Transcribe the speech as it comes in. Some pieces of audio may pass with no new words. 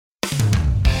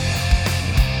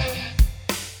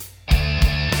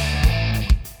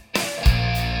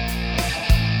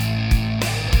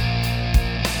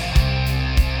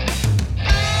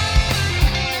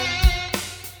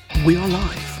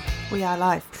are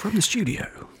live. From the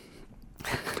studio.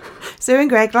 Sue and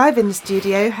Greg live in the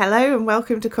studio. Hello and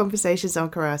welcome to Conversations on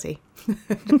Karate.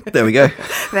 There we go.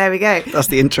 There we go. That's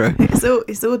the intro.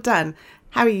 It's all done.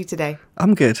 How are you today?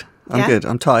 I'm good. I'm good.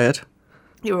 I'm tired.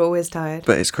 You're always tired.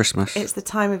 But it's Christmas. It's the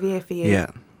time of year for you.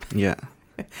 Yeah.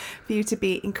 For you to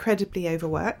be incredibly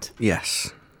overworked.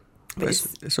 Yes. But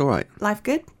it's all right. Life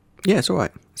good? Yeah, it's all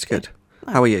right. It's good.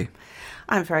 How are you?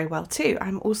 I'm very well too.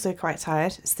 I'm also quite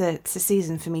tired. It's the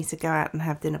season for me to go out and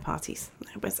have dinner parties.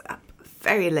 I was up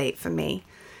very late for me.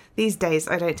 These days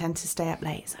I don't tend to stay up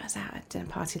late, so I was out at a dinner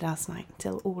party last night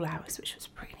until all hours, which was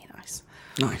really nice.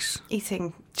 Nice.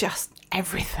 Eating just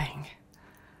everything.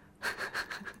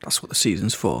 That's what the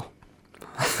season's for.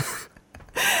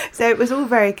 So it was all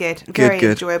very good, very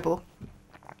enjoyable.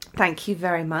 Thank you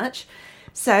very much.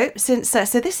 So so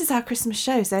this is our Christmas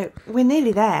show. So we're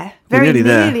nearly there.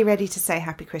 Nearly ready to say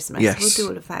Happy Christmas. Yes. We'll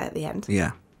do all of that at the end.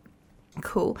 Yeah.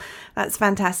 Cool. That's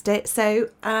fantastic. So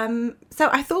so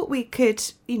I thought we could,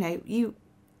 in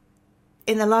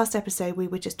the last episode we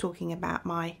were just talking about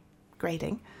my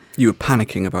grading. You were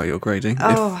panicking about your grading,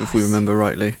 if we remember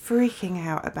rightly. Freaking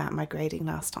out about my grading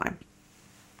last time.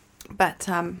 But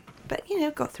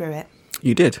got through it.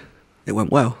 You did. It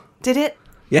went well. Did it?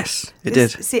 Yes, it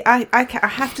did. See, I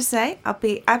have to say, I'll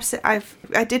be absolute.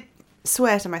 I did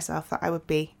swear to myself that I would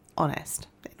be honest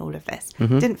in all of this.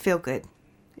 Mm-hmm. Didn't feel good.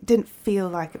 It didn't feel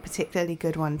like a particularly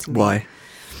good one to me. Why?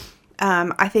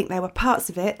 I think there were parts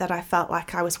of it that I felt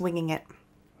like I was winging it.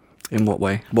 In what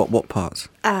way? What parts?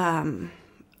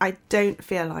 I don't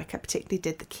feel like I particularly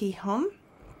did the Kihon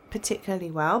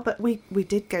particularly well, but we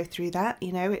did go through that.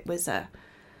 It was a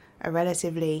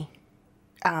relatively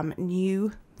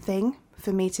new thing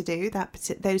for me to do,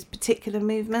 those particular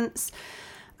movements.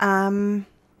 I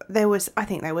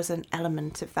think there was an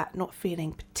element of that not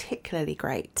feeling particularly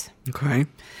great. Okay.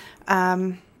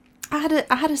 I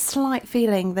had a slight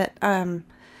feeling that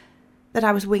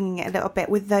I was winging it a little bit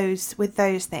with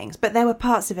those things, but there were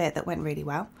parts of it that went really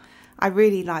well. I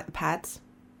really liked the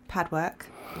pad work.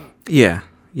 Yeah,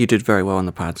 you did very well on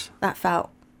the pads. That felt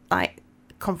like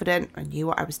confident. I knew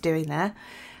what I was doing there.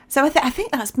 So I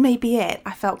think that's maybe it.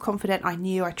 I felt confident. I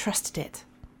knew. I trusted it.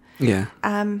 Yeah.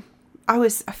 I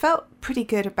felt pretty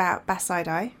good about Basai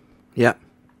Dai. Yeah.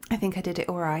 I think I did it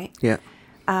all right. Yeah.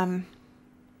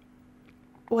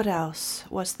 What else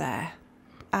was there?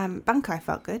 Bunkai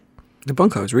felt good. The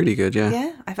Bunkai was really good. Yeah.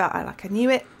 Yeah. I felt like I knew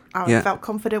it. I felt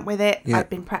confident with it. Yeah. I'd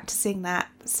been practicing that,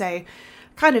 so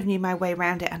kind of knew my way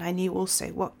around it, and I knew also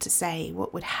what to say,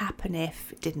 what would happen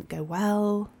if it didn't go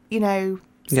well. So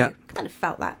kind of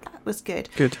felt that was good.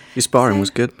 Good. Your sparring was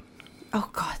good. Oh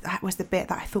God, that was the bit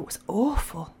that I thought was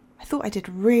awful. I thought I did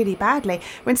really badly.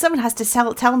 When someone has to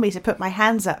tell me to put my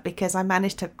hands up because I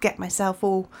managed to get myself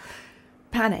all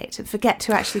panicked and forget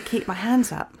to actually keep my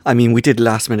hands up. I mean, we did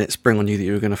last minute spring on you that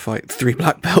you were going to fight 3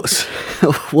 black belts,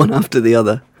 one after the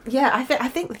other. Yeah, I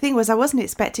think the thing was I wasn't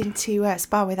expecting to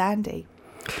spar with Andy.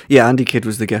 Yeah, Andy Kidd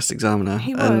was the guest examiner.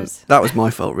 He was. And that was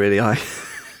my fault, really.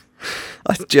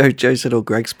 Joe said, "Oh,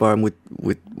 Greg's sparring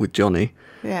with Johnny."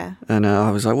 Yeah. And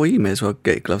I was like, "Well, you may as well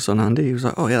get your gloves on, Andy." He was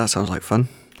like, "Oh, yeah, that sounds like fun."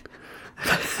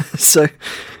 So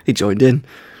he joined in.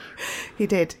 He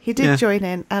did. He did join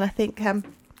in, and I think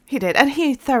he did, and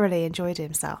he thoroughly enjoyed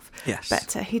himself. Yes.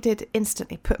 But he did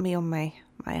instantly put me on my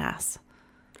ass.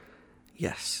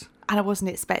 Yes. And I wasn't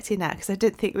expecting that because I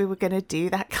didn't think we were going to do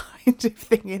that kind of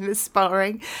thing in the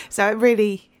sparring. So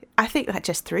I think that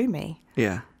just threw me.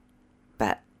 Yeah.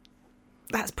 But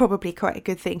that's probably quite a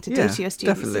good thing to do to your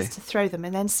students, definitely. is to throw them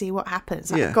and then see what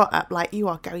happens. Yeah. I got up like, you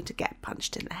are going to get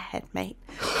punched in the head, mate.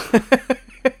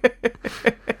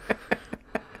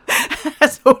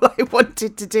 That's all I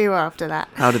wanted to do after that.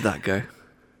 How did that go?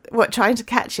 What, trying to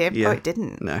catch him? Yeah. Oh, it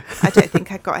didn't. No. I don't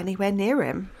think I got anywhere near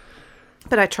him.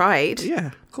 But I tried. Yeah,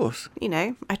 of course.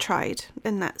 I tried.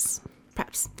 And that's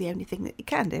perhaps the only thing that you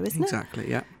can do, isn't it? Exactly,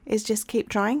 yeah. Is just keep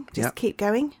trying. Just keep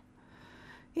going.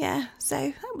 Yeah, so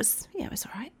it was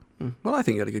all right. Well, I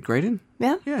think you had a good grading.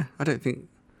 Yeah? Yeah, I don't think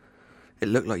it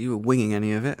looked like you were winging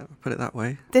any of it, I'll put it that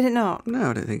way. Did it not? No,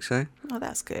 I don't think so. Oh,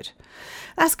 that's good.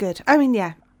 That's good. I mean,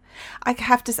 yeah. I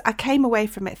came away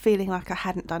from it feeling like I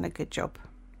hadn't done a good job.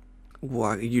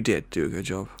 Well, you did do a good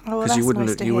job. Oh, well, because you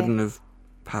that's wouldn't have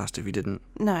passed if you didn't.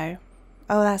 No.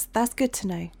 Oh, that's good to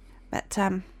know. But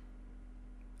I'm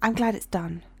glad it's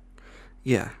done.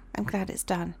 Yeah. I'm glad it's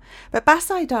done. But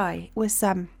Basai Dai was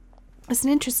an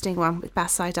interesting one with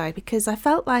Basai Dai because I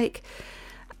felt like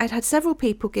I'd had several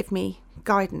people give me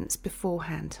guidance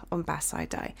beforehand on Basai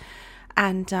Dai.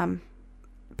 And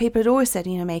people had always said,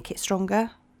 make it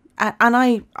stronger. And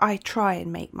I try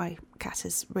and make my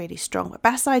katas really strong, but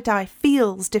Basai Dai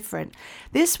feels different.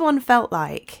 This one feels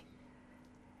like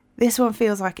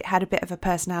it had a bit of a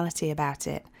personality about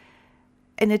it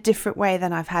in a different way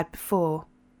than I've had before.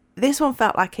 This one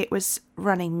felt like it was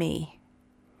running me.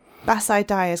 Basai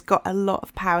Dai has got a lot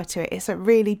of power to it. It's a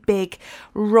really big,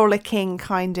 rollicking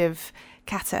kind of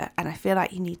kata, and I feel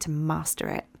like you need to master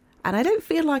it. And I don't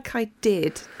feel like I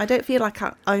did. I don't feel like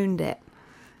I owned it.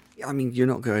 I mean, you're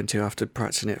not going to after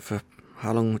practicing it for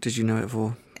how long did you know it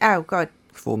for? Oh, God.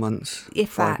 4 months? If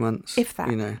 5 that. months? If that.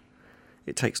 You know,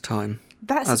 it takes time.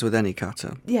 That's as with any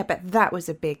kata. Yeah, but that was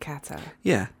a big kata.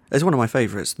 Yeah, it's one of my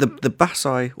favourites. The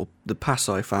Basai, or the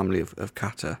Pasai family of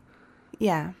kata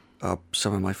Yeah. are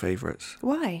some of my favourites.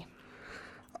 Why?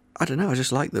 I don't know, I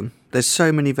just like them. There's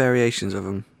so many variations of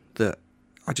them that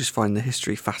I just find the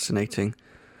history fascinating.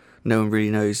 No one really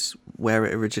knows where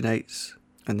it originates.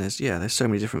 And there's so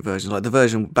many different versions. Like the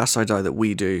version Basai Dai that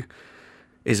we do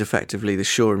is effectively the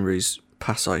Shorinryu's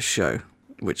Pasai Sho,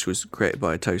 which was created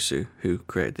by Itosu, who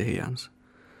created the Heians.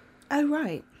 Oh,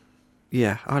 right.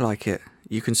 Yeah, I like it.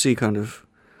 You can see kind of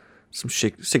some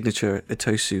signature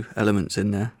Itosu elements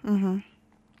in there.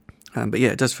 Mm-hmm. But yeah,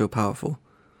 it does feel powerful.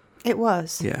 It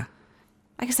was. Yeah.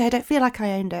 Like I say, I don't feel like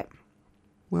I owned it.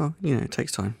 Well, you know, it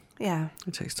takes time. Yeah.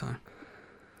 It takes time.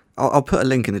 I'll put a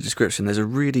link in the description. There's a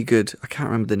really good, I can't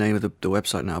remember the name of the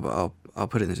website now, but I'll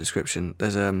put it in the description.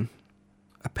 There's a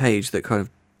page that kind of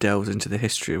delves into the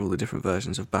history of all the different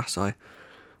versions of Basai.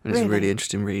 And it's a really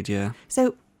interesting read, yeah.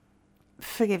 So,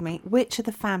 forgive me, which are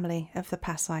the family of the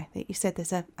Pasai? That you said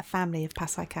there's a family of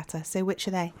Pasai kata. So which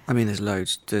are they? I mean, there's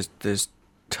loads. There's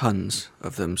tons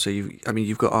of them. So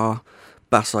you've got our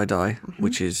Basai Dai,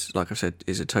 which is, like I said,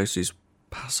 is Itosu's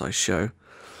Pasai Sho.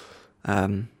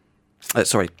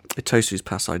 Itosu's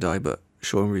Pasai Dai, but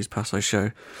Shorinryu's Pasai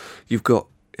Sho. You've got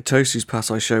Itosu's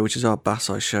Pasai Sho, which is our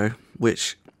Basai Sho,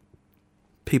 which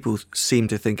people seem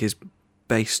to think is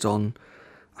based on,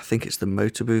 I think it's the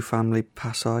Motobu family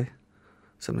Pasai,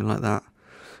 something like that.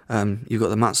 You've got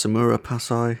the Matsumura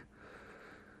Pasai.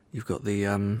 You've got the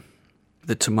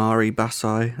Tamari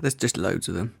Basai. There's just loads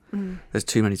of them. There's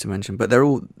too many to mention, but they're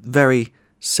all very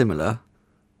similar.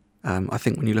 I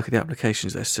think when you look at the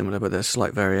applications, they're similar, but there's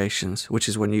slight variations, which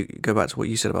is when you go back to what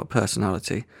you said about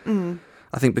personality.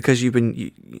 I think because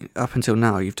up until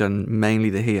now, you've done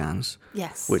mainly the Heians,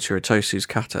 Yes. which are Itosu's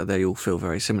kata. They all feel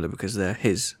very similar because they're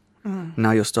his.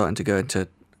 Now you're starting to go into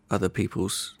other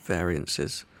people's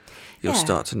variances. You'll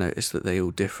start to notice that they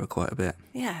all differ quite a bit.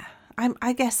 Yeah.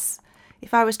 I guess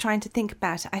if I was trying to think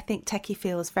about it, I think Teki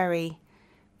feels very,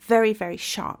 very, very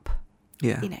sharp.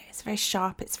 Yeah. You know, it's very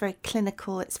sharp, it's very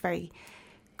clinical, it's very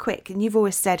quick. And you've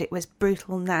always said it was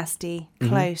brutal, nasty,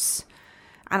 close.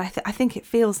 And I think it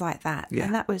feels like that. Yeah.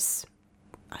 And that was,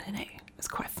 I don't know, it's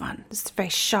quite fun. It's very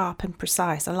sharp and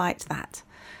precise. I liked that.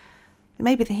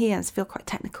 Maybe the Heians feel quite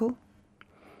technical.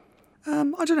 I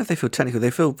don't know if they feel technical.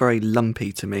 They feel very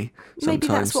lumpy to me sometimes.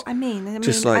 Maybe that's what I mean.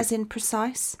 Just like, as in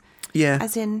precise. Yeah.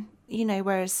 As in, you know,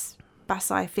 whereas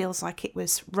Basai feels like it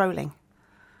was rolling.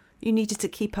 You needed to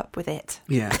keep up with it.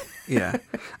 Yeah, yeah.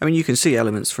 I mean, you can see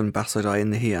elements from Basai Dai in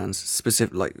the Heians,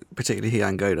 particularly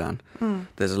Heian Godan.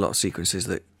 There's a lot of sequences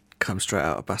that come straight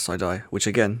out of Basai Dai, which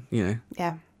again, you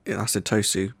know, that's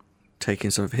Itosu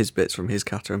taking some of his bits from his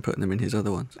kata and putting them in his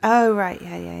other ones. Oh, right,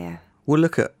 yeah. We'll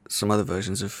look at some other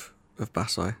versions of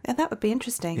Basai. Yeah, that would be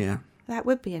interesting. Yeah. That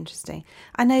would be interesting.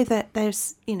 I know that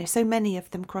there's, you know, so many of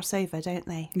them cross over, don't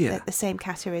they? Yeah. That the same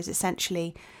kata is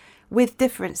essentially, with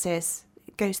differences,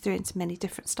 it goes through into many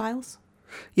different styles.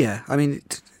 Yeah, I mean,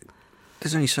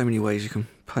 there's only so many ways you can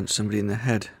punch somebody in the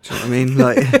head. Do you know what I mean?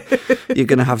 Like, you're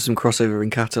going to have some crossover in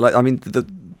kata. Like, I mean,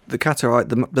 the kata,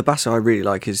 the Basai I really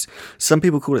like is, some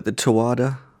people call it the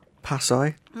Tawada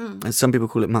Pasai, and some people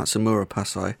call it Matsumura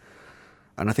Pasai.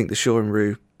 And I think the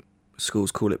Shorinryu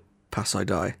schools call it Pasai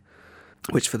Dai,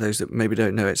 which for those that maybe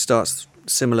don't know, it starts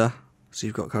similar. So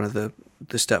you've got kind of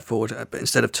the step forward, but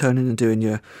instead of turning and doing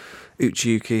your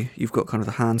Uchi-uki, you've got kind of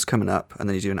the hands coming up, and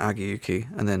then you do an Agi-uki,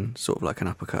 and then sort of like an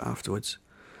uppercut afterwards.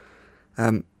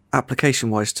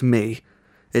 Application-wise, to me,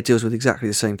 it deals with exactly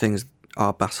the same thing as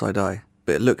our Basai Dai,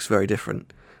 but it looks very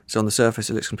different. So on the surface,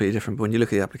 it looks completely different, but when you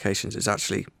look at the applications, it's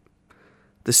actually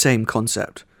the same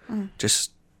concept,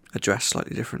 just addressed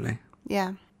slightly differently.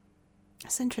 Yeah.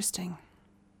 That's interesting.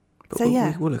 But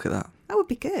so, we'll look at that. That would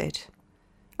be good.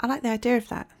 I like the idea of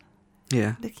that.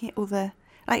 Yeah. Looking at all the,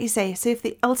 like you say, so if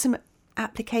the ultimate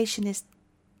application is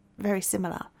very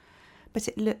similar, but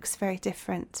it looks very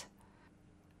different,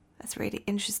 that's really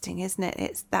interesting, isn't it?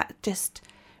 It's that just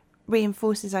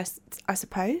reinforces, I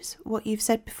suppose, what you've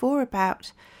said before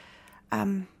about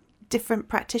different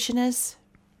practitioners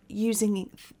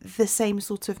using the same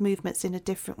sort of movements in a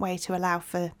different way to allow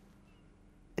for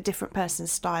a different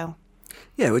person's style.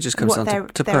 Yeah, it just comes down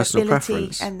to their personal ability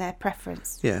preference. and their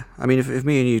preference. Yeah, I mean, if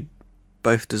me and you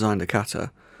both designed a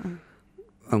kata,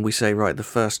 and we say, right, the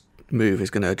first move is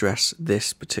going to address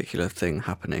this particular thing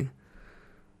happening,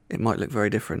 it might look very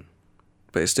different,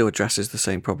 but it still addresses the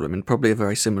same problem in probably a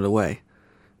very similar way,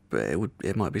 but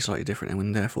it might be slightly different,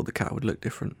 and therefore the kata would look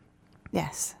different.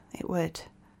 Yes, it would.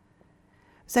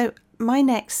 So my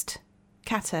next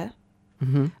kata,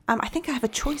 I think I have a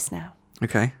choice now.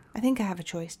 Okay. I think I have a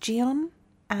choice. Gion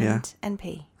and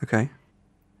NP. Okay.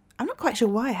 I'm not quite sure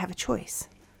why I have a choice.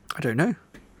 I don't know.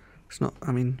 It's not,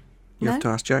 I mean, you No? have to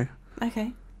ask Joe.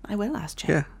 Okay, I will ask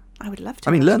Joe. Yeah. I would love to.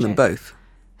 I mean, ask learn Joe. them both.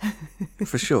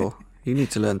 For sure. You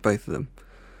need to learn both of them.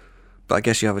 But I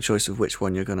guess you have a choice of which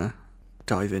one you're going to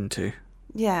dive into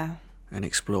Yeah. and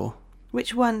explore.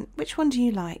 Which one do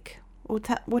you like? Or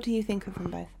what do you think of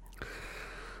them both?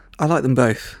 I like them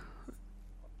both.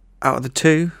 Out of the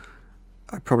two,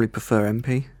 I probably prefer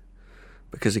MP,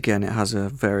 because again, it has a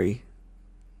very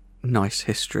nice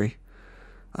history,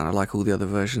 and I like all the other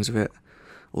versions of it.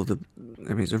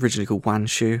 It's originally called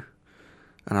Wanshu,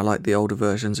 and I like the older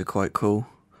versions, are quite cool.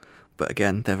 But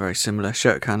again, they're very similar.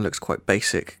 Shotokan looks quite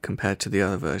basic compared to the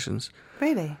other versions.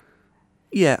 Really?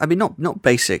 Yeah, I mean, not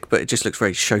basic, but it just looks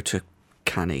very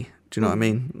Shotokan-y. Do you know what I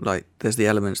mean? Like, there's the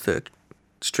elements that are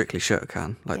strictly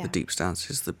Shotokan, like the deep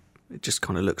stances. It just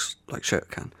kind of looks like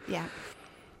Shotokan. Yeah.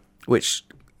 Which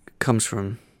comes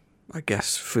from, I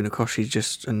guess,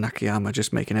 Funakoshi and Nakayama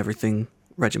just making everything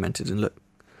regimented and look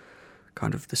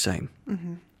kind of the same.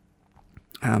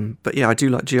 Mm-hmm. But yeah, I do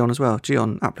like Gion as well.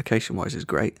 Gion, application-wise, is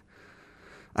great.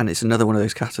 And it's another one of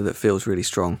those kata that feels really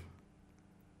strong.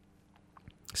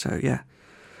 So yeah,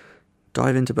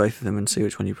 dive into both of them and see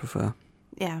which one you prefer.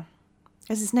 Yeah.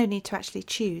 Because there's no need to actually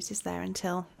choose, is there,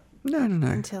 until... No.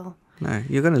 Until... No,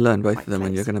 you're going to learn both Quite of them,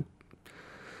 and close. you're going to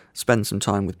spend some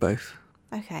time with both.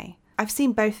 Okay. I've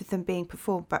seen both of them being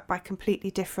performed by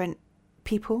completely different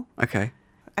people. Okay.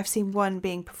 I've seen one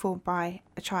being performed by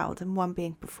a child and one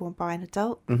being performed by an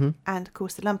adult. Mm-hmm. And of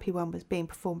course the lumpy one was being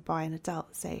performed by an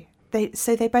adult.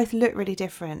 So they both look really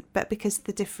different, but because of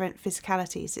the different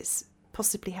physicalities, it's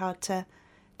possibly hard to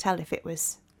tell if it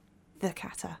was the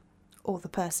kata or the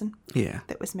person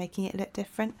that was making it look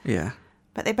different. Yeah.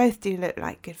 But they both do look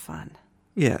like good fun.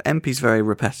 Yeah, MP's very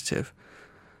repetitive.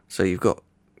 So you've got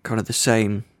kind of the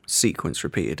same sequence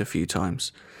repeated a few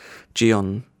times.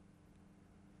 Gion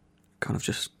kind of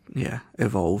just,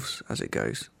 evolves as it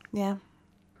goes. Yeah.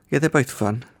 Yeah, they're both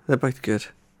fun. They're both good.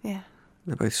 Yeah.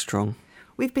 They're both strong.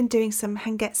 We've been doing some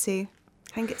Hangetsu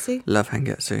Love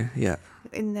Hangetsu, yeah.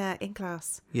 in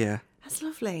class. Yeah. That's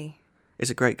lovely. It's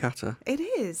a great kata. It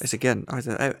is. It's again,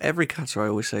 every kata I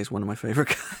always say is one of my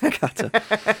favourite kata.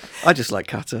 I just like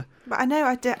kata. But I know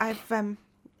I've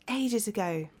ages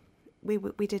ago,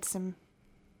 we did some.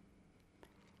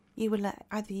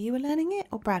 Either you were learning it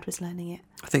or Brad was learning it.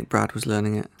 I think Brad was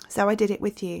learning it. So I did it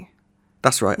with you.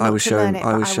 That's right. Not I was to learn showing. it,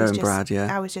 I but was showing just, Brad.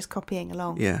 Yeah. I was just copying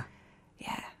along. Yeah.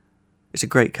 Yeah. It's a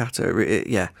great kata.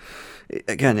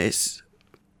 Again, it's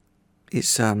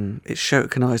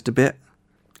Shotokanized a bit.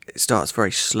 It starts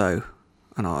very slow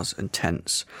and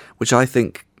tense, which I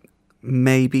think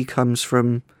maybe comes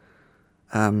from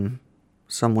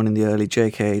someone in the early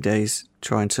JKA days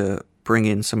trying to bring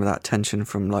in some of that tension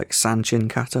from like Sanchin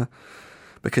kata,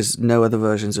 because no other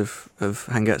versions of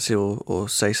Hangetsu or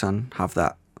Seisan have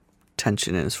that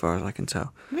tension in, as far as I can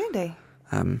tell. Really?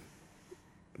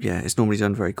 Yeah, it's normally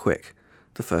done very quick.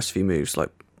 The first few moves, like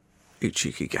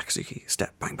Uchuki, Gakuzuki,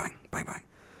 step, bang, bang, bang, bang.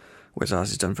 Whereas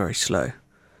ours is done very slow,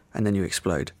 and then you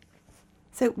explode.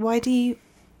 So why do you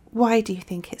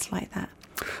think it's like that?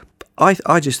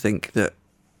 I just think that,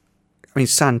 I mean,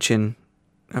 Sanchin,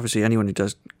 obviously anyone who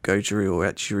does Goju or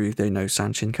Echiru, they know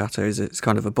Sanchin kata it's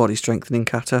kind of a body strengthening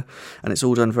kata, and it's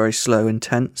all done very slow and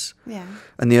tense. Yeah.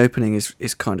 And the opening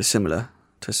is kind of similar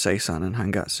to Seisan and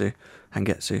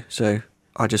Hangetsu. So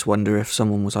I just wonder if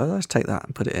someone was like, let's take that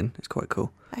and put it in. It's quite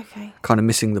cool. Okay. Kind of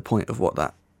missing the point of what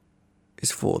that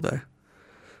is for, though.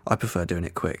 I prefer doing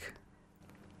it quick.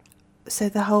 So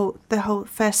the whole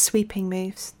first sweeping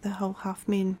moves, the whole half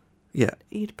moon. Yeah.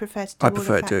 You'd prefer to do I all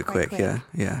prefer of to do that it quite quick,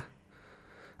 yeah.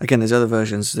 Again, there's other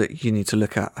versions that you need to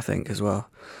look at, I think, as well.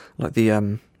 Like the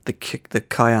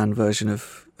Kaian version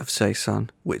of Seisan,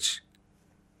 which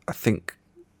I think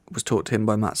was taught to him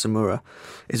by Matsumura,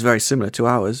 is very similar to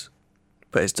ours,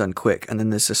 but it's done quick. And then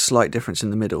there's a slight difference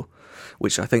in the middle,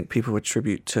 which I think people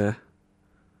attribute to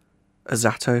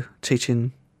Azato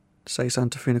teaching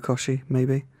Seisan to Funakoshi,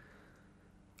 maybe.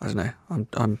 I don't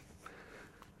know.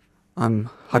 I'm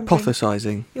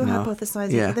hypothesizing. You're now.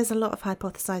 hypothesizing. Yeah. There's a lot of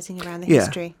hypothesizing around the Yeah.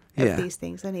 history of Yeah. these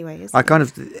things anyway, isn't I there? kind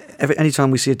of, anytime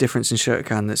we see a difference in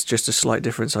Shotokan that's just a slight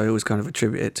difference, I always kind of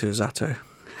attribute it to Zato.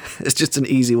 It's just an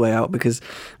easy way out because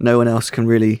no one else can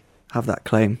really have that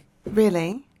claim.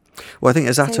 Really? Well, I think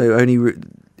Zato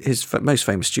his most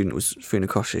famous student was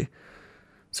Funakoshi.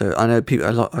 So I know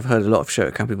I've heard a lot of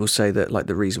Shotokan people say that like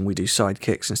the reason we do side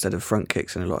kicks instead of front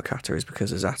kicks in a lot of kata is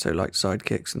because Zato liked side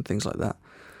kicks and things like that.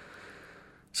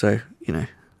 So,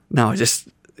 now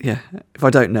if I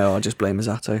don't know, I'll just blame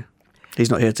Zato. He's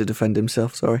not here to defend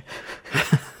himself, sorry.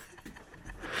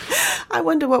 I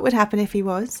wonder what would happen if he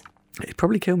was. He'd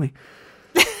probably kill me.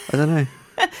 I don't know.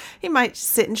 He might just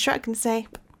sit and shrug and say,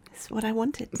 "It's what I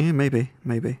wanted." Yeah,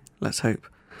 maybe. Let's hope.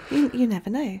 You never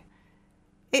know.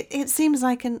 It seems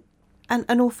like an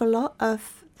awful lot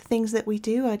of things that we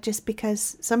do are just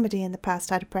because somebody in the past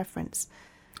had a preference.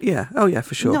 Yeah. Oh, yeah,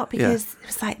 for sure. Not because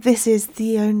it's like, this is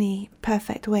the only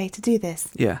perfect way to do this.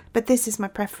 Yeah. But this is my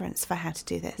preference for how to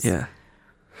do this. Yeah.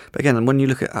 But again, when you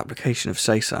look at application of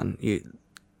Seisan,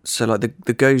 so like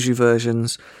the Goju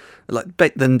versions, like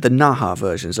the Naha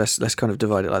versions, let's kind of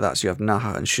divide it like that. So you have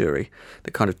Naha and Shuri,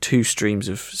 the kind of two streams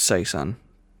of Seisan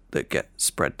that get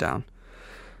spread down.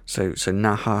 So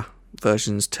Naha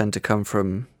versions tend to come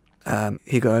from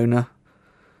Higaonna,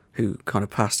 who kind of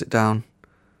passed it down,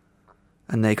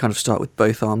 and they kind of start with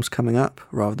both arms coming up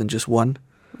rather than just one.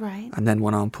 Right. And then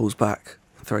one arm pulls back,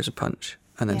 throws a punch,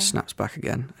 and then Yeah. snaps back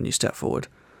again, and you step forward.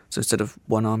 So instead of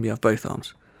one arm, you have both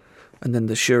arms. And then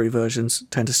the Shuri versions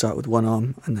tend to start with one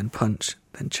arm, and then punch,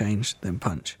 then change, then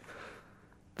punch.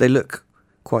 They look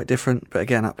quite different, but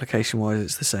again, application-wise,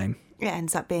 it's the same. It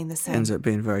ends up being the same. Ends up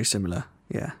being very similar,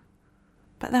 yeah.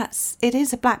 But it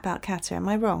is a black belt kata, am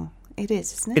I wrong? It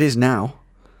is, isn't it? It is now.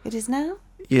 It is now?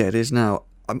 Yeah, it is now.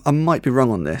 I might be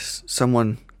wrong on this.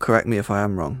 Someone correct me if I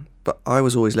am wrong. But I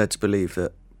was always led to believe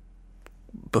that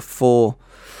before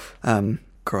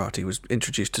karate was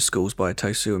introduced to schools by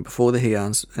Tosu and before the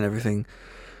Heians and everything,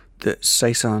 that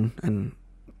Seisan, and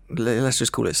let's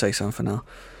just call it Seisan for now,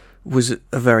 was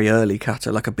a very early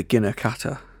kata, like a beginner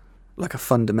kata, like a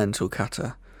fundamental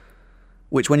kata.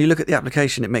 Which, when you look at the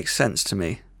application, it makes sense to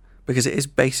me because it is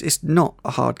it's not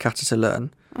a hard kata to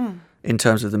learn in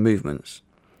terms of the movements.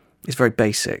 It's very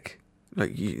basic.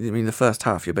 Like the first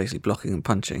half, you're basically blocking and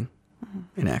punching,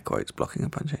 in air quotes, blocking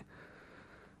and punching.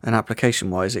 And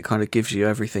application-wise, it kind of gives you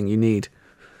everything you need,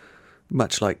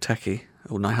 much like Teki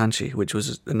or Naihanchi, which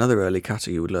was another early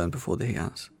kata you would learn before the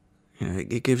Heians.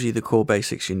 It gives you the core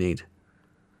basics you need,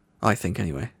 I think,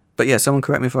 anyway. But yeah, someone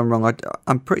correct me if I'm wrong.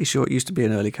 I'm pretty sure it used to be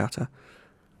an early kata.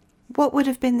 What would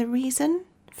have been the reason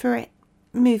for it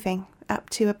moving up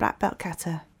to a black belt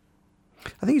kata?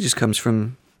 I think it just comes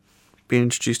from being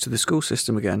introduced to the school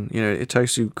system again.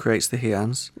 Itosu creates the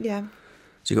Heians. Yeah.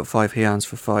 So you got 5 Heians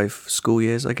for 5 school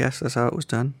years, I guess. That's how it was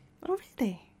done. Oh,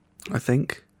 really? I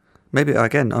think. Maybe,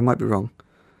 again, I might be wrong.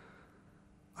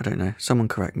 I don't know. Someone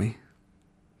correct me.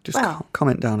 Just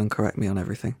comment down and correct me on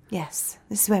everything. Yes.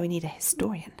 This is where we need a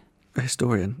historian. A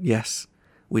historian. Yes,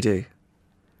 we do.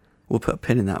 We'll put a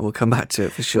pin in that. We'll come back to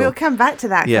it for sure. We'll come back to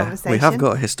that conversation. We have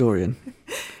got a historian.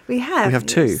 We have. We have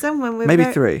 2. Someone we're maybe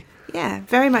 3. Yeah,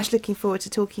 very much looking forward to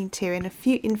talking to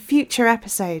in future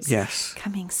episodes. Yes.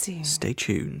 Coming soon. Stay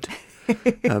tuned.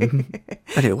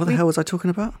 Anyway, what the hell was I talking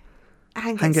about?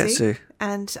 Hangetsu.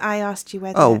 And I asked you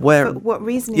for what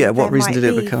reason did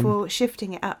it become for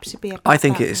shifting it up to be a black I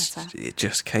think belt it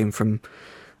just came from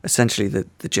essentially the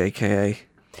JKA.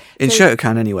 In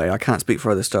Shotokan anyway, I can't speak for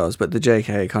other styles, but the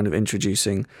JKA kind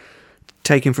of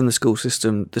taking from the school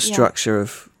system the structure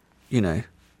of, the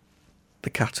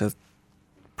kata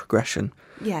progression.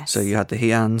 Yes. So you had the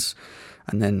Heians,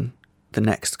 and then the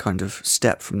next kind of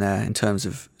step from there in terms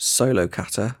of solo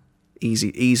kata,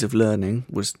 ease of learning,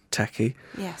 was Teki.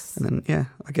 Yes. And then,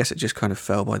 I guess it just kind of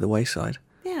fell by the wayside.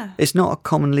 Yeah. It's not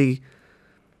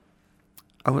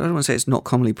I don't want to say it's not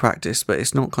commonly practiced, but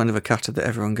it's not kind of a kata that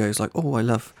everyone goes like, oh, I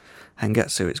love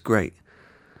Hangetsu, it's great.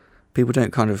 People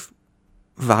don't kind of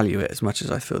value it as much as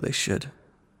I feel they should.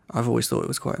 I've always thought it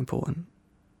was quite important.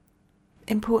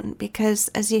 Important because,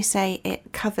 as you say,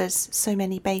 it covers so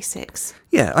many basics.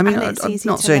 Yeah, I mean, I'm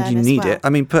not saying you need it. I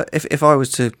mean, but if I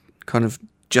was to kind of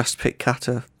just pick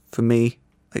kata for me,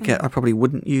 again, I probably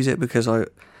wouldn't use it because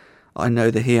I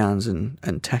know the Heians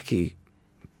and Teki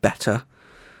better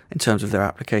in terms of their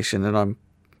application, and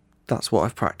that's what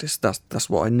I've practiced. That's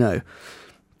what I know.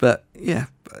 But yeah,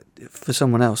 for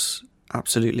someone else,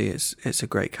 absolutely, it's a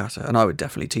great kata, and I would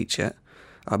definitely teach it.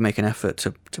 I'd make an effort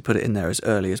to put it in there as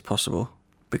early as possible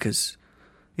because,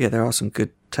 there are some good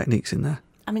techniques in there.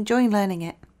 I'm enjoying learning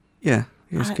it. Yeah,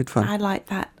 It's good fun. I like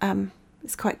that.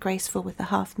 It's quite graceful with the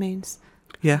half moons.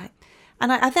 Yeah.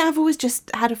 And I think I've always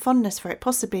just had a fondness for it,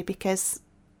 possibly because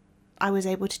I was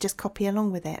able to just copy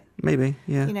along with it, Maybe,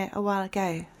 yeah. you know, a while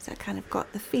ago. So I kind of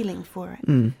got the feeling for it.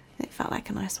 Mm. It felt like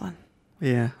a nice one.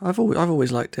 Yeah, I've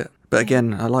always liked it. But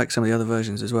again, I like some of the other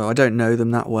versions as well. I don't know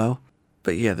them that well.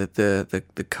 But yeah,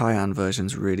 the Cayenne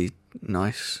version's really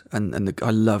nice. And I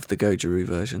love the Goju-Ryu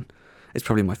version. It's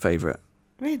probably my favourite.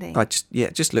 Really?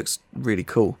 It just looks really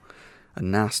cool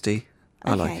and nasty.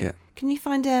 I like it. Can you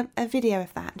find a video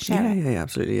of that and share it? Yeah,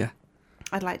 absolutely, yeah.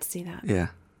 I'd like to see that. Yeah.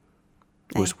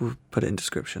 We'll put it in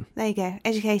description. There you go.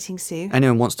 Educating Sue.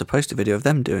 Anyone wants to post a video of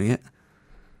them doing it,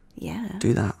 Yeah.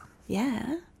 do that.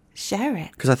 Yeah. Share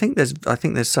it. Because I think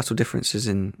there's subtle differences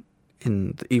in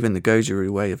even the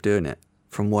Goju-Ryu way of doing it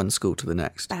from one school to the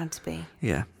next. Bound to be.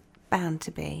 Yeah. Bound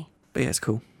to be. But yeah, it's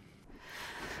cool.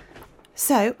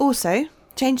 So, also,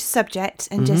 change the subject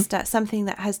and just something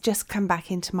that has just come back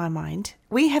into my mind.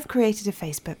 We have created a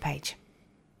Facebook page.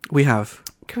 We have.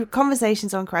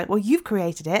 Conversations on Karate. Well, you've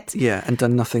created it. Yeah, and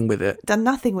done nothing with it. Done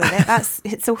nothing with it.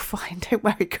 It's all fine. Don't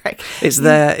worry, Greg. It's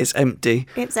there. It's empty.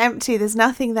 It's empty. There's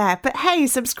nothing there. But hey,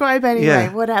 subscribe anyway.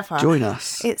 Yeah. Whatever. Join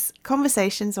us. It's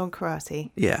Conversations on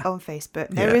Karate. Yeah. On Facebook.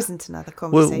 There Yeah. isn't another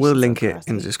Conversations. We'll link on it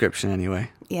in the Karate. description anyway.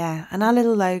 Yeah, and our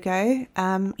little logo,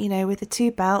 you know, with the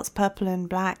two belts, purple and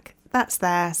black, that's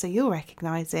there, so you'll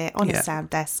recognise it on a sound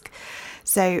desk.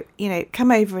 So, you know,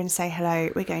 come over and say hello.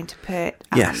 We're going to put,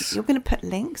 Yes. You're going to put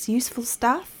links, useful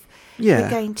stuff. Yeah. We're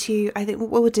going to, I think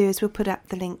what we'll do is we'll put up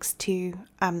the links to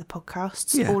the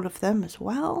podcasts, all of them as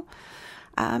well.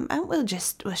 And we'll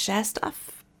share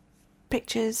stuff,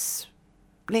 pictures,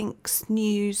 links,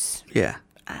 news,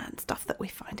 and stuff that we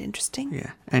find interesting.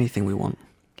 Yeah. Anything we want.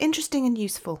 Interesting and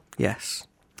useful. Yes.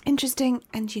 Interesting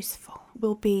and useful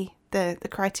will be the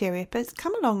criteria, but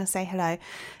come along and say hello.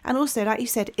 And also, like you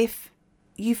said, if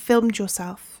you filmed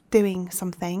yourself doing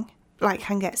something like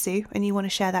Hangetsu and you want to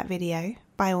share that video,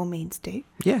 by all means do.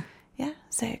 Yeah. Yeah,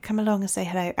 so come along and say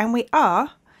hello. And we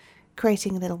are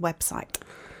creating a little website.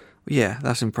 Yeah,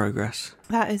 that's in progress.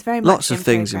 That is very much Lots of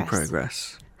things in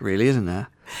progress, really, isn't there?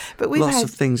 But we've Lots had,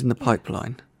 of things in the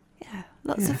pipeline. Yeah,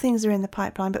 lots of things are in the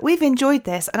pipeline. But we've enjoyed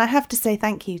this, and I have to say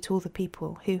thank you to all the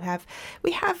people who have.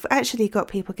 We have actually got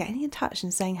people getting in touch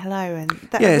and saying hello, and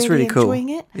that are it's really cool. enjoying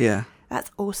it. Yeah. That's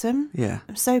awesome. Yeah.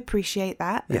 I so appreciate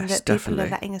that. And Yes, that definitely. people are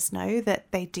letting us know that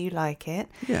they do like it.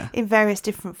 Yeah. In various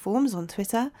different forms on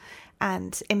Twitter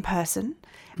and in person.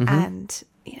 And,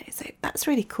 you know, so that's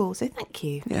really cool. So thank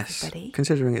you, Yes. everybody.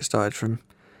 Considering it started from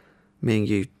me and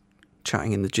you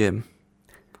chatting in the gym,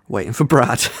 waiting for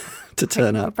Brad to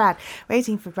turn up.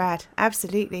 Waiting for Brad.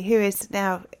 Absolutely. Who is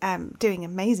now doing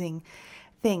amazing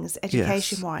things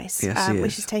education-wise, Yes, he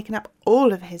which is. has taken up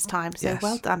all of his time. So Yes.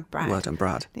 well done, Brad. Well done,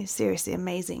 Brad. It's seriously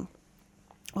amazing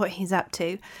what he's up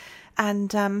to.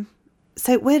 And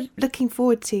so we're looking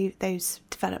forward to those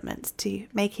developments, to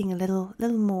making a little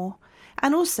more.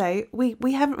 And also, we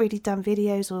haven't really done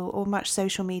videos or much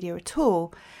social media at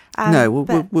all. No,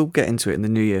 but we'll get into it in the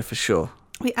new year for sure.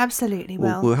 we absolutely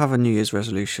will. We'll have a New Year's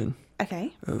resolution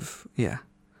Okay. of,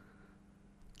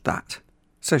 that.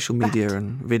 Social media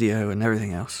and video and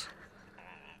everything else.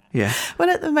 Yeah.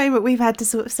 Well, at the moment, we've had to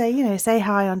sort of say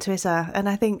hi on Twitter. And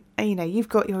I think, you've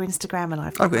got your Instagram and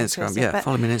I've got I've got my Instagram, Twitter, but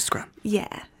follow me on Instagram.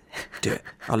 yeah. Do it.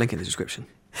 I'll link it in the description.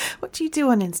 What do you do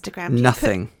on Instagram? Do you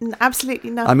Nothing. put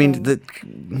absolutely nothing. I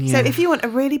mean, So if you want a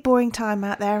really boring time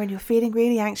out there and you're feeling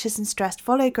really anxious and stressed,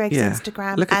 follow Greg's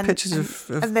Instagram. Look at and, pictures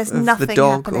and there's of nothing the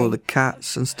dog happening. or the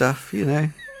cats and stuff, you know.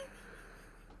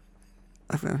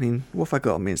 I mean, what have I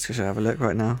got on me Instagram? Shall I have a look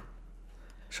right now?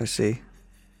 Shall I see?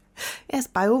 Yes,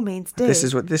 by all means do. This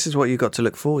is what you've got to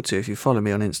look forward to if you follow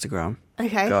me on Instagram.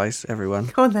 Okay. Guys, everyone.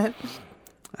 Go on then.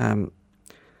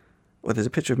 Well, there's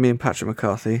a picture of me and Patrick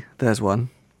McCarthy. There's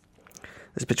one.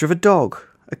 There's a picture of a dog,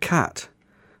 a cat,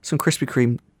 some Krispy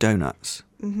Kreme donuts.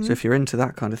 Mm-hmm. So if you're into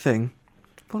that kind of thing,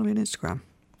 follow me on Instagram.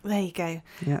 There you go.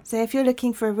 Yeah. So if you're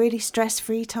looking for a really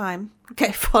stress-free time,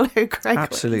 go follow Greg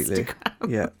Absolutely. on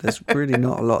Instagram. Yeah, there's really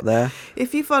not a lot there.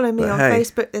 If you follow me But on hey,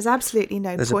 Facebook, there's absolutely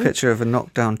no There's point. a picture of a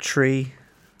knocked down tree.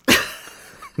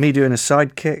 Me doing a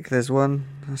sidekick. There's one.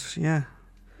 I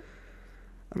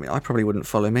mean, I probably wouldn't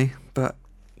follow me, but,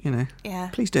 Yeah.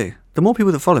 please do. The more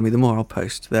people that follow me, the more I'll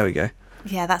post. There we go.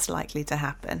 Yeah, that's likely to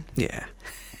happen. Yeah.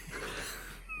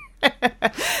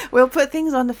 We'll put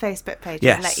things on the Facebook page and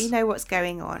Yes. let you know what's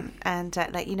going on and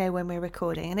let you know when we're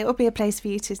recording. And it will be a place for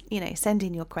you to, send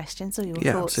in your questions or your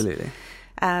Yeah, thoughts. absolutely.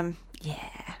 Yeah.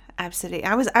 Absolutely.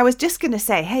 I was just going to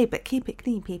say, hey, but keep it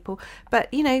clean, people.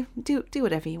 But, you know, do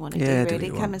whatever you want to Yeah, do, do what really.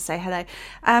 you Come want. and say hello.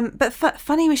 But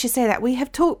funny we should say that. We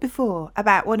have talked before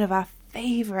about one of our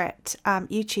favourite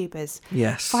YouTubers.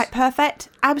 Yes. Fight Perfect.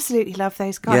 Absolutely love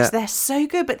those guys. Yeah. They're so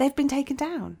good, but they've been taken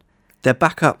down. They're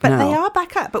back up But now. they are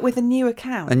back up, but with a new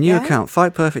account. A new yeah? account,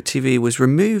 Fight Perfect TV, was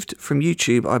removed from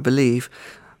YouTube, I believe,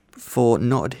 for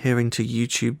not adhering to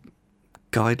YouTube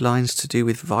guidelines to do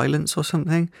with violence or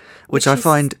something, which I is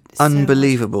find so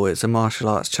unbelievable. It's a martial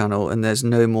arts channel, and there's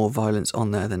no more violence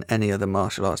on there than any other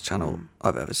martial arts channel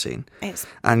I've ever seen.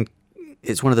 And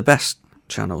it's one of the best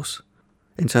channels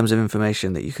in terms of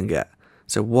information that you can get.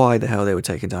 So why the hell they were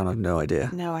taken down, I've no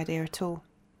idea. No idea at all.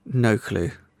 No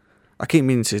clue. I keep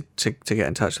meaning to get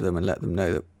in touch with them and let them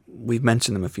know that we've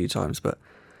mentioned them a few times, but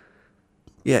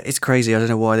yeah, it's crazy. I don't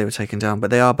know why they were taken down, but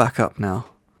they are back up now.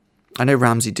 I know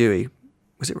Ramsey Dewey.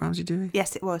 Was it Ramsey Dewey?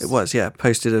 Yes, it was. It was, yeah.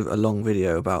 Posted a long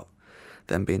video about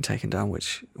them being taken down,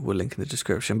 which we'll link in the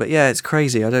description. But yeah, it's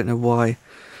crazy. I don't know why,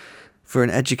 for an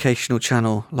educational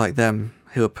channel like them,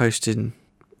 who are posting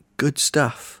good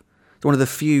stuff, one of the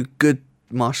few good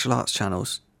martial arts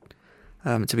channels,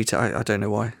 I don't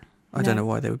know why. I don't know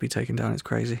why they would be taken down. It's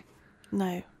crazy.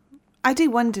 No. I do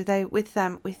wonder, though, with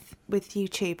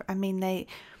YouTube, I mean,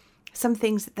 some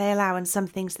things that they allow and some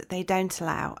things that they don't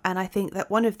allow. And I think that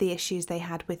one of the issues they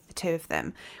had with the two of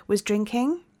them was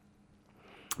drinking,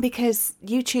 because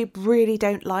YouTube really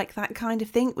don't like that kind of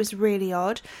thing. It was really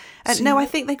odd. And no, I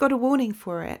think they got a warning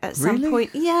for it at some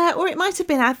point. Yeah, or it might have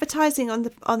been advertising on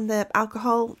the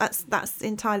alcohol. That's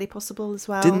entirely possible as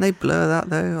well. Didn't they blur that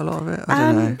though? A lot of it. I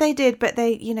don't know. They did, but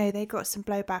they got some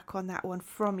blowback on that one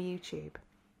from YouTube.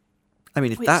 I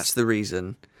mean, if that's the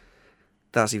reason,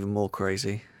 that's even more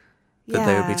crazy. That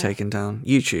they would be taken down.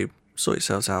 YouTube, sort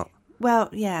yourselves out. Well,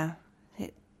 yeah.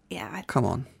 Come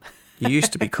on. You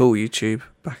used to be cool, YouTube,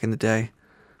 back in the day,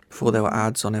 before there were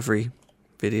ads on every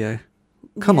video.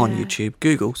 Come on, YouTube,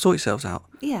 Google, sort yourselves out.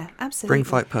 Yeah, absolutely. Bring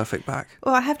Fight Perfect back.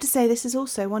 Well, I have to say, this is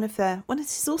also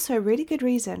this is also a really good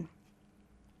reason.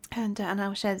 And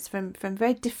I'll share this from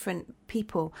very different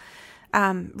people,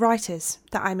 writers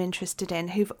that I'm interested in,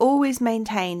 who've always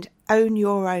maintained own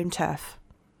your own turf.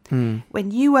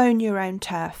 When you own your own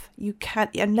turf, you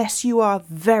can't, unless you are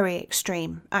very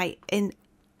extreme,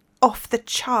 off the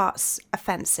charts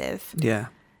offensive. Yeah.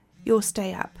 You'll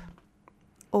stay up.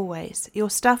 Always. Your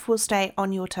stuff will stay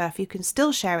on your turf. You can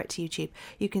still share it to YouTube.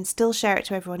 You can still share it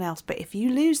to everyone else. But if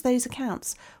you lose those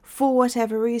accounts for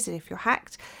whatever reason, if you're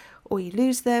hacked or you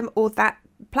lose them or that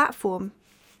platform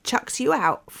chucks you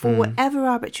out for whatever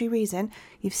arbitrary reason,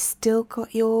 you've still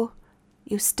got your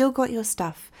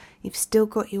stuff. You've still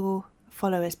got your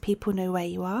followers. People know where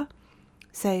you are.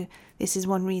 So this is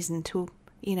one reason to,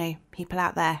 people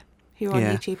out there who are on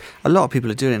YouTube. A lot of people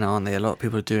are doing it now, aren't they? A lot of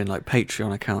people are doing like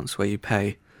Patreon accounts where you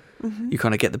pay. You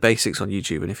kind of get the basics on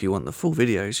YouTube, and if you want the full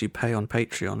videos, you pay on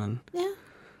Patreon and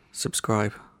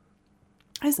subscribe.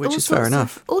 Which is fair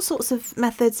enough. All sorts of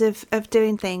methods of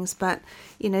doing things, but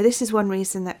this is one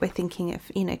reason that we're thinking of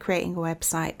creating a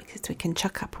website, because we can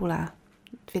chuck up all our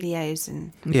videos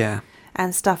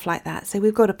and stuff like that. So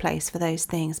we've got a place for those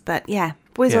things. But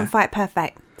boys on Fight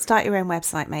Perfect, start your own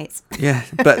website, mates. Yeah,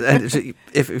 but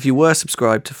if you were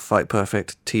subscribed to Fight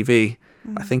Perfect TV,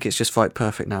 I think it's just Fight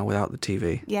Perfect now without the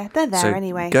TV. Yeah, they're there so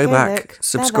anyway. Go back, look.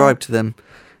 subscribe to them,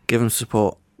 give them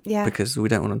support. Yeah. Because we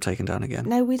don't want them taken down again.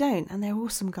 No, we don't. And they're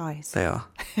awesome guys. They are.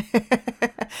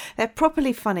 They're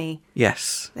properly funny.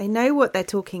 Yes. They know what they're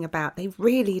talking about. They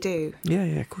really do. Yeah,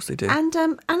 of course they do. And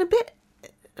a bit,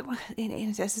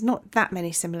 there's not that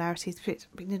many similarities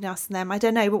between us and them. I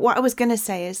don't know. But what I was going to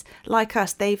say is, like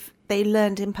us, they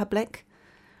learned in public.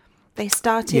 They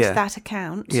started that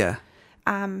account. Yeah.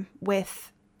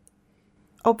 With,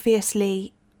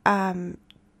 obviously,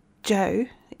 Joe.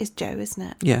 Is Joe, isn't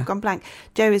it? Yeah. Gone blank.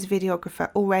 Joe is a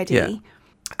videographer already.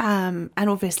 And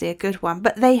obviously a good one.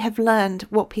 But they have learned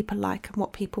what people like and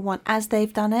what people want as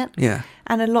they've done it. Yeah.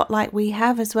 And a lot like we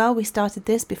have as well. We started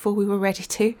this before we were ready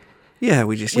to. Yeah,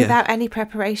 we just... Without any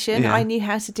preparation. Yeah. I knew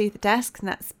how to do the desk, and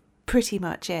that's pretty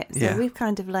much it. So we've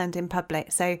kind of learned in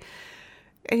public. So,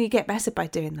 and you get better by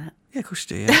doing that. Yeah, of course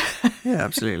you do, yeah. Yeah,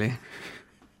 absolutely.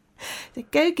 So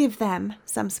go give them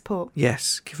some support.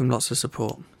 Yes, give them lots of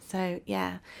support. So,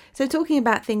 So talking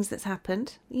about things that's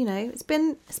happened, it's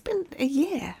been a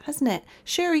year, hasn't it?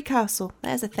 Shuri Castle,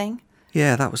 there's a thing.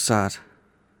 Yeah, that was sad.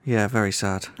 Yeah, very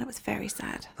sad. That was very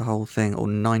sad. The whole thing, or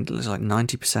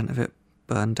 90% of it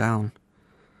burned down.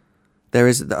 There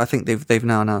is, I think they've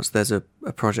now announced there's a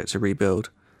project to rebuild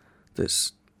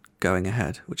that's going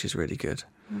ahead, which is really good.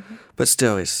 Mm-hmm. But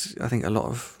still, I think a lot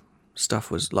of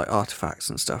stuff was, like artifacts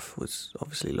and stuff, was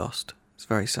obviously lost. It's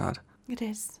very sad. It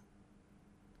is.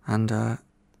 And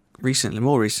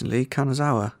more recently,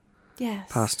 Kanazawa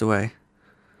Yes. passed away.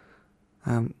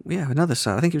 Another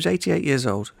sad. I think he was 88 years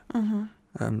old.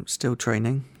 Mm-hmm. Still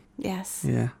training. Yes.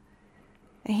 Yeah.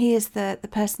 And he is the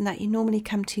person that you normally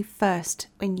come to first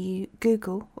when you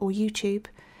Google or YouTube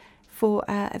for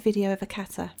a video of a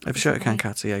kata. Of Shotokan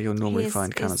kata, yeah, you'll normally He is-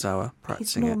 find is- Kanazawa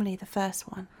practicing He's it. normally the first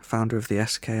one. Founder of the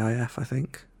SKIF, I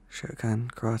think.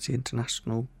 Shotokan Karate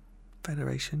International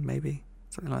Federation, maybe.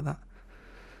 Something like that.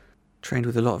 Trained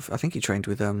with a lot of... I think he trained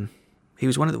with... he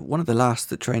was one of the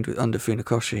last that trained with under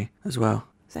Funakoshi as well.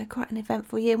 So quite an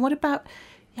eventful year. And what about...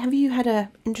 Have you had a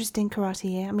interesting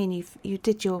karate year? I mean, you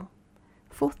did your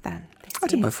 4th dan this I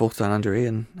did year. my 4th dan under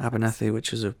Ian Abernethy,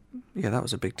 which was that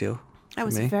was a big deal. That for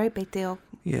was me. a very big deal.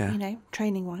 Yeah. You know,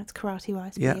 training-wise,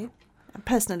 karate-wise for Yeah. you. And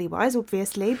personally-wise,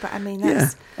 obviously, but I mean,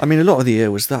 that's... Yeah. I mean, a lot of the year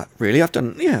was that, really. I've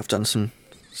done some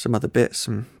other bits,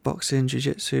 some boxing,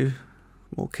 jiu-jitsu,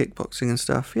 more kickboxing and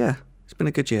stuff. Yeah. It's been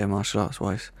a good year, martial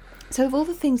arts-wise. So of all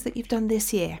the things that you've done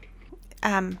this year,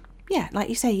 like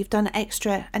you say, you've done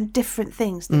extra and different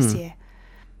things this year.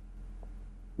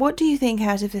 What do you think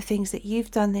out of the things that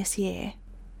you've done this year,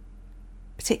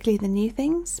 particularly the new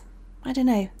things, I don't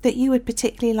know, that you would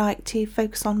particularly like to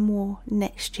focus on more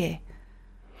next year?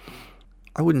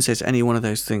 I wouldn't say it's any one of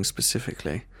those things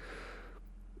specifically.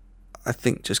 I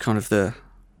think just kind of the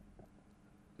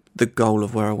goal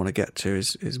of where I want to get to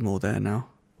is more there now.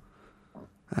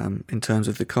 In terms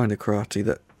of the kind of karate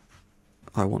that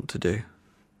I want to do.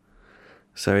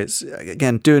 So it's,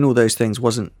 again, doing all those things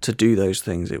wasn't to do those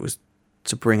things. It was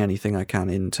to bring anything I can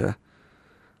into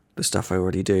the stuff I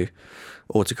already do,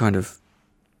 or to kind of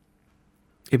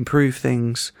improve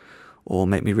things, or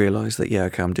make me realise that, yeah,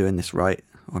 okay, I'm doing this right,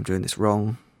 or I'm doing this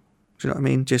wrong. Do you know what I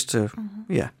mean? Just to,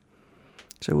 yeah.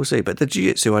 So we'll see. But the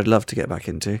jiu-jitsu I'd love to get back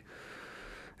into.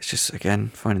 It's just, again,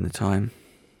 finding the time.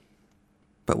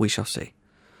 But we shall see.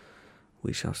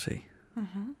 We shall see.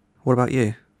 Mm-hmm. What about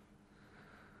you?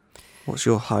 What's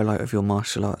your highlight of your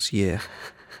martial arts year?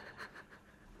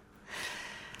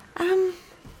 Oh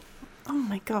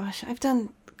my gosh, I've done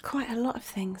quite a lot of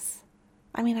things.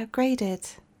 I mean, I've graded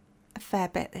a fair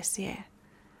bit this year.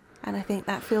 And I think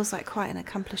that feels like quite an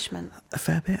accomplishment. A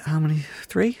fair bit? How many?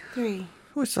 3? 3.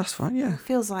 Oh, that's fine, yeah. It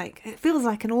feels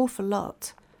like an awful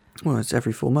lot. Well, it's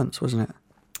every 4 months, wasn't it?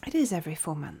 It is every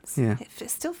 4 months. Yeah. It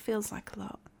still feels like a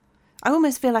lot. I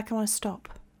almost feel like I want to stop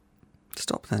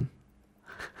Stop then.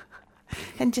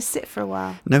 and just sit for a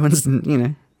while. No one's, that's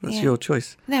Yeah. your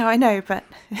choice. No, I know, but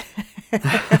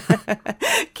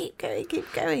keep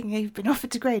going. You've been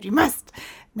offered to grade, you must.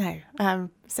 No.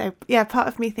 So, yeah, part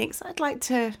of me thinks I'd like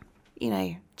to,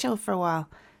 chill for a while,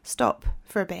 stop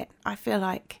for a bit. I feel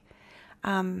like,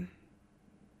 I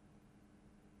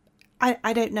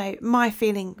don't know. My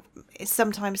feeling is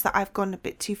sometimes that I've gone a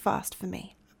bit too fast for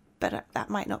me, but that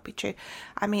might not be true.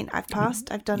 I mean, I've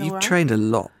passed, I've done all You've right. trained a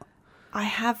lot I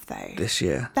have, though. this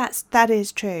year. That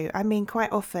is true. I mean,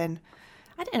 quite often,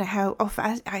 I don't know how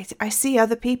often, I see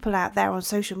other people out there on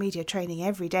social media training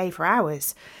every day for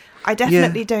hours. I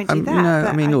definitely don't do that. No,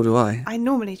 but I mean, nor do I. I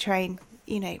normally train,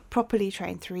 properly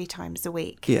train 3 times a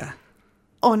week. Yeah.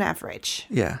 On average,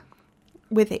 Yeah.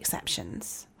 with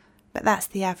exceptions. But that's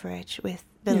the average with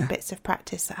little Yeah. bits of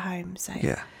practice at home. So,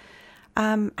 Yeah.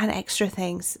 and extra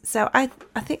things. So I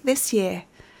think this year,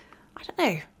 I don't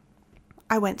know,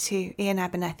 I went to Ian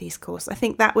Abernethy's course. I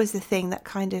think that was the thing that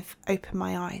kind of opened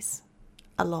my eyes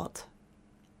a lot.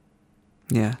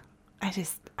 Yeah.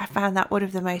 I found that one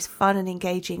of the most fun and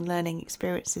engaging learning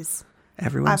experiences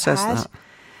Everyone I've says had. that.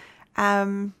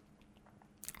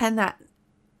 And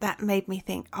that made me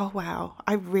think, oh wow,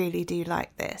 I really do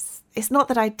like this. It's not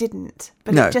that I didn't,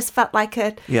 but No. it just felt like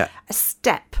a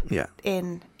step Yeah.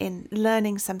 in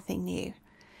learning something new.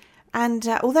 And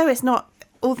although it's not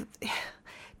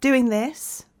doing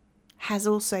this has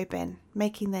also been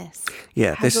making this.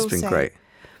 Yeah, this has been also great.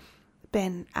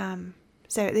 Been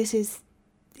so it is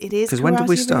Because when did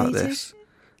we karate start related. this?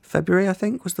 February, I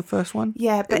think, was the first one.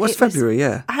 Yeah, but it was February.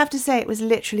 Yeah. I have to say, it was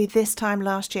literally this time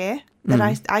last year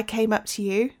that I came up to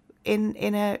you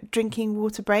in a drinking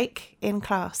water break in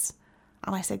class,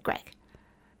 and I said, Greg,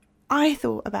 I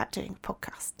thought about doing a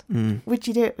podcast. Would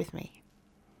you do it with me?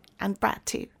 And Brad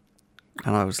too.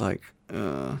 And I was like,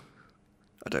 I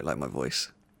don't like my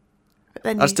voice. But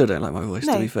then I still don't like my voice,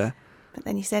 No. to be fair. But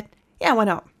then you said, yeah, why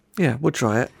not? Yeah, we'll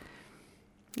try it.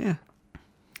 Yeah.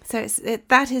 So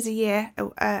that is a year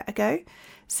ago.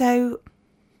 So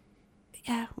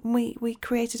yeah, we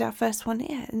created our first one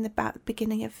in about the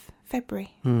beginning of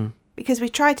February. Because we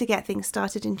tried to get things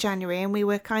started in January, and we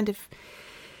were kind of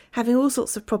having all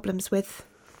sorts of problems with,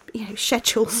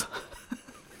 schedules.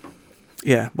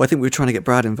 Yeah, well, I think we were trying to get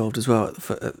Brad involved as well at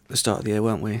the start of the year,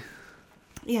 weren't we?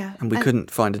 Yeah. And we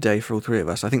couldn't find a day for all three of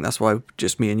us. I think that's why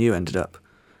just me and you ended up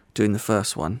doing the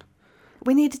first one.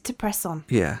 We needed to press on.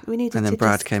 Yeah. And then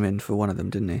Brad came in for one of them,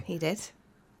 didn't he? He did.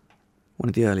 One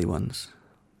of the early ones.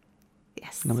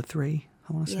 Yes. Number 3,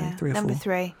 I want to say. Yeah, 3 or 4. number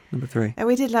 3. Number 3. And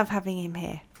we did love having him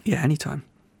here. Yeah, anytime.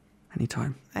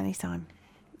 Anytime.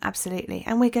 Absolutely.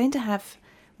 And we're going to have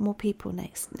more people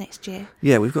next year.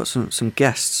 Yeah, we've got some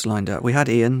guests lined up. We had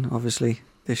Ian, obviously,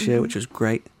 this year, which was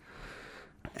great.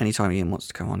 Anytime Ian wants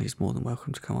to come on, he's more than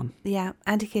welcome to come on. Yeah,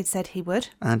 Andy Kidd said he would.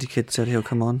 Andy Kidd said he'll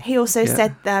come on. He also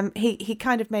said, he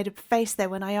kind of made a face there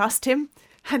when I asked him,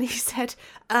 and he said,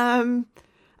 because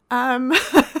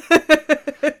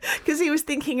he was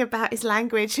thinking about his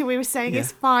language, and we were saying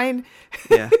it's fine.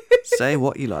 Yeah, say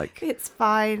what you like. It's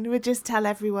fine. We'll just tell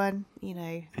everyone,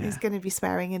 who's going to be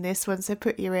swearing in this one, so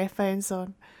put your earphones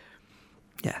on.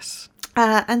 Yes.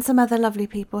 And some other lovely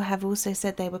people have also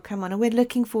said they will come on, and we're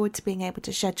looking forward to being able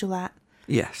to schedule that.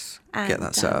 Yes, and get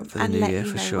that set up for the new year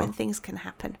for sure. When things can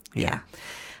happen. Yeah.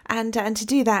 And to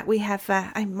do that, we have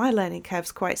my learning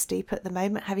curve's quite steep at the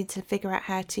moment, having to figure out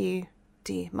how to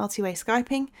do multi-way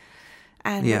Skyping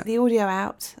and get the audio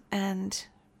out and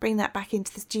bring that back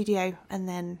into the studio, and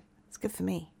then it's good for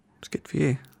me. It's good for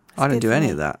you. I don't do any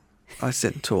of that. I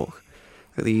sit and talk.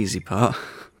 Got the easy part.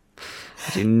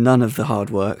 I do none of the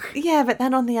hard work. Yeah, but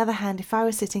then on the other hand, if I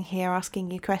was sitting here asking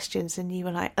you questions and you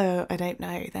were like, "Oh, I don't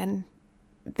know," then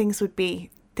things would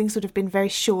have been very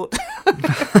short.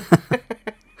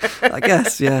 I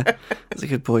guess, yeah, that's a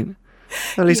good point.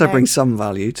 At least I bring some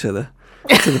value to the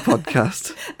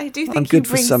podcast. I do think I'm good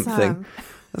you bring for something. Some.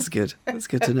 That's good. That's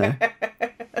good to know.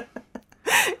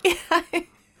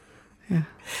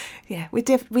 Yeah.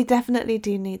 We definitely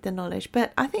do need the knowledge,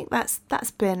 but I think that's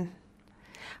been.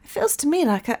 It feels to me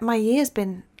like my year's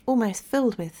been almost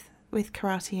filled with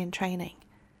karate and training.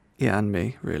 Yeah, and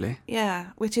me, really.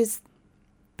 Yeah, which has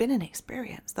been an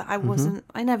experience that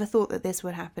I never thought that this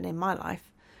would happen in my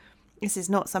life. This is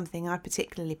not something I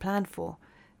particularly planned for.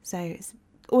 So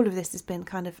all of this has been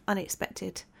kind of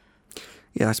unexpected.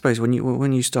 Yeah, I suppose when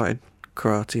you started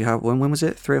karate, when was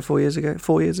it? 3 or 4 years ago?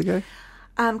 4 years ago?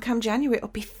 Come January, it'll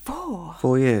be 4.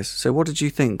 4 years. So what did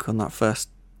you think on that first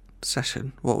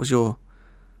session? What was your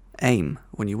aim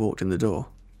when you walked in the door?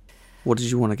 What did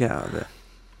you want to get out of it?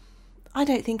 I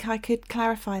don't think I could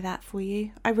clarify that for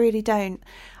you. I really don't.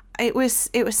 It was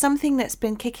something that's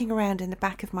been kicking around in the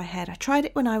back of my head. I tried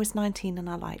it when I was 19 and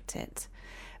I liked it,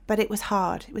 but it was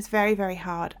hard. It was very, very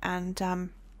hard, and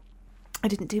I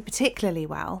didn't do particularly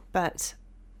well. But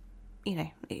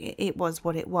it was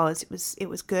what it was. It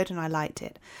was good, and I liked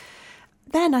it.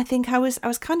 Then I think I was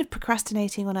kind of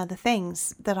procrastinating on other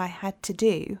things that I had to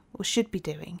do or should be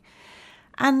doing.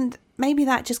 And maybe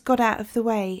that just got out of the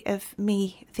way of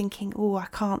me thinking, oh, I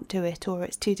can't do it, or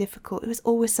it's too difficult. It was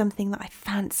always something that I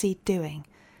fancied doing,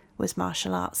 was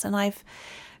martial arts. And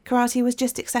karate was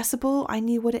just accessible. I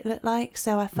knew what it looked like.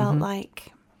 So I felt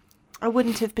like I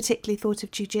wouldn't have particularly thought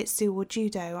of jiu-jitsu or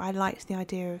judo. I liked the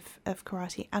idea of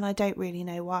karate, and I don't really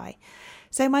know why.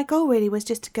 So my goal really was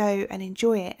just to go and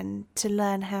enjoy it and to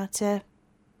learn how to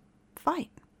fight.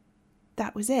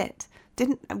 That was it.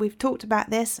 We've talked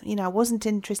about this, I wasn't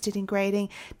interested in grading,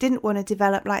 didn't want to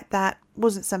develop like that,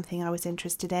 wasn't something I was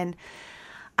interested in.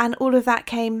 And all of that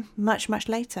came much, much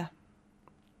later.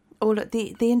 All of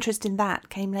the interest in that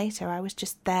came later. I was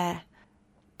just there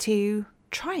to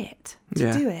try it,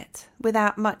 to do it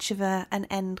without much of an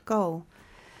end goal.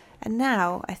 And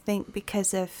now I think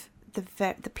because of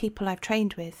the people I've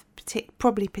trained with,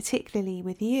 probably particularly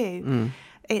with you,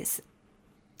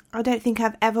 I don't think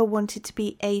I've ever wanted to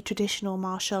be a traditional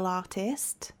martial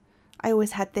artist. I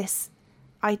always had this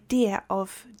idea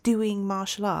of doing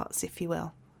martial arts, if you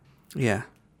will. Yeah.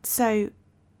 So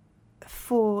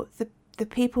for the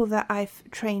people that I've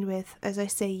trained with, as I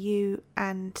say, you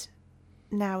and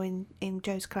now in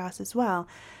Joe's class as well,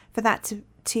 for that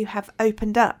to have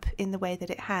opened up in the way that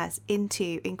it has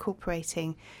into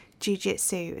incorporating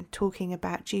jiu-jitsu and talking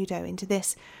about judo into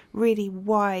this really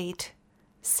wide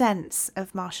sense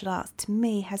of martial arts, to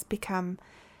me has become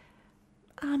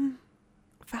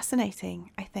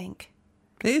fascinating, I think.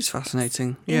 It is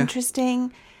fascinating. Yeah.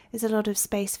 Interesting. There's a lot of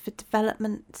space for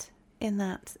development in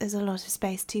that. There's a lot of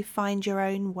space to find your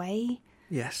own way.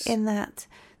 Yes. In that.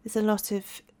 There's a lot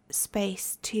of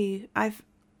space to... I've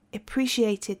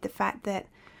appreciated the fact that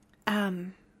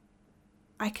I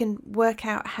can work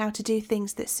out how to do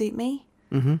things that suit me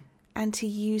and to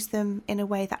use them in a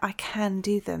way that I can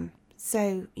do them.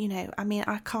 So,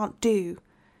 I can't do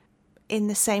in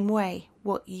the same way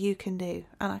what you can do,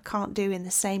 and I can't do in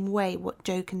the same way what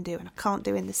Joe can do, and I can't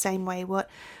do in the same way what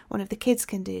one of the kids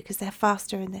can do, because they're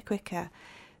faster and they're quicker.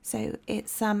 So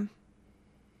it's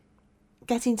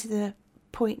getting to the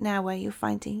point now where you're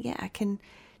finding, I can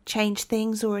change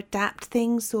things or adapt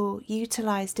things or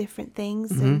utilize different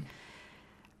things.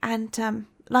 And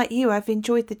like you, I've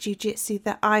enjoyed the jiu-jitsu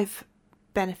that I've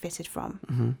benefited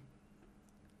from.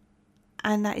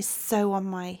 And that is so on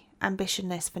my ambition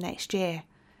list for next year,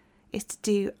 is to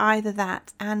do either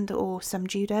that and or some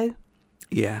judo.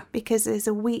 Yeah. Because there's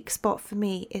a weak spot for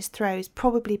me is throws,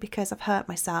 probably because I've hurt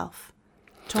myself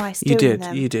twice You doing did,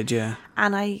 them. you did, yeah.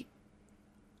 And I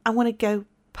want to go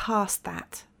past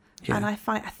that. Yeah. And I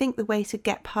think the way to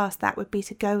get past that would be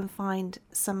to go and find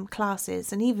some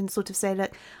classes and even sort of say,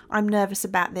 look, I'm nervous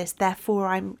about this, therefore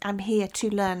I'm here to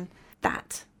learn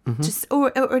that. Just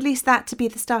or at least that to be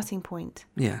the starting point.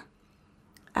 Yeah.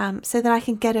 So that I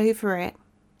can get over it.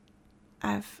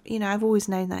 I've always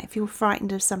known that if you're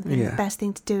frightened of something, the best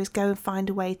thing to do is go and find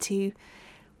a way to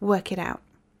work it out.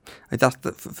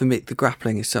 For me, the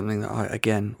grappling is something that I,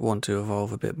 again, want to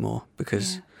evolve a bit more,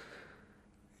 because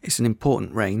it's an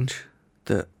important range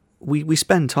that we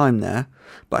spend time there,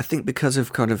 but I think because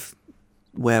of kind of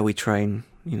where we train,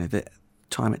 the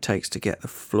time it takes to get the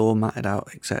floor matted out,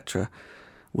 etc.,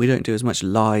 we don't do as much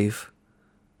live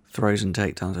throws and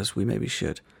takedowns as we maybe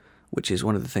should, which is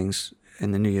one of the things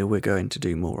in the new year we're going to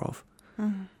do more of.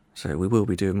 So we will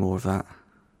be doing more of that.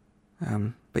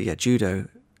 But yeah, judo,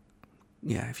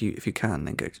 if you can,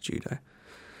 then go to judo.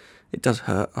 It does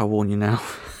hurt, I'll warn you now,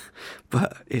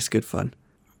 but it's good fun.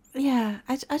 Yeah,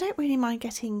 I don't really mind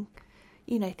getting,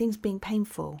 things being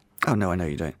painful. Oh no, I know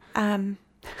you don't.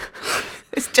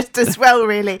 It's just as well,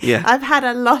 really. Yeah. I've had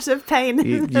a lot of pain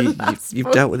in the last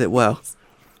you've dealt with it well.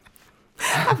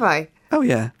 Have I? Oh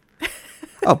yeah.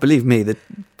 Oh, believe me,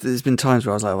 there's been times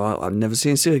where I was like, well, I've never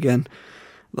seen Sue again.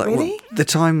 Like, really? The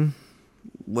time...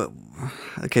 Well,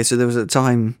 okay, so there was a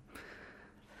time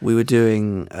we were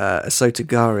doing a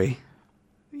Sotogari.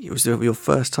 It was your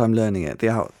first time learning it,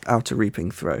 the outer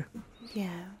reaping throw.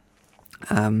 Yeah.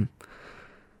 And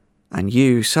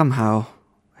you somehow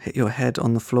hit your head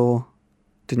on the floor,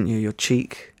 didn't you? Your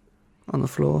cheek on the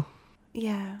floor.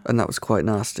 Yeah. And that was quite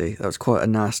nasty. That was quite a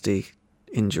nasty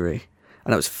injury.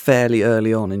 And that was fairly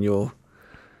early on in your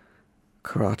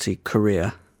karate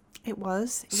career. It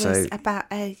was. It was about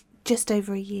just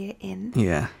over a year in.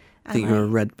 Yeah. I think you were a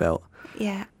red belt.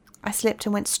 Yeah. I slipped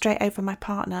and went straight over my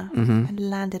partner and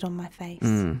landed on my face.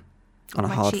 On a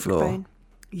hard floor. Cheekbone.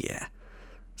 Yeah.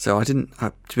 So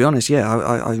to be honest,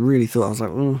 I really thought, I was like,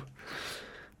 oh,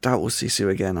 doubt we'll see Sue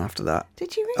again after that.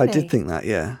 Did you really? I did think that,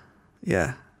 yeah.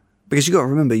 Yeah. Because you got to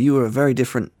remember, you were a very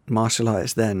different martial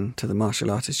artist then to the martial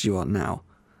artist you are now.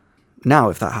 Now,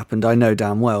 if that happened, I know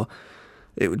damn well,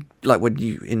 it would, like when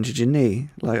you injured your knee,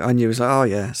 like I knew it was like, oh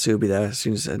yeah, Sue will be there as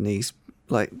soon as her knee's,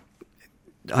 like,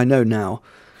 I know now,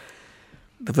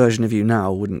 the version of you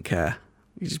now wouldn't care.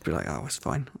 You'd just be like, oh, it's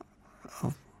fine.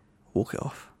 I'll walk it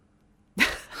off.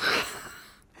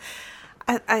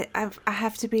 I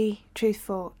have to be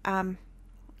truthful.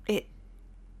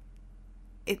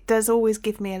 It does always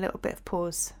give me a little bit of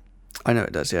pause. I know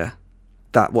it does, yeah.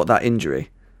 That injury?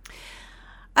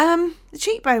 The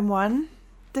cheekbone one.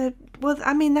 It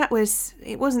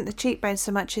wasn't the cheekbone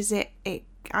so much as I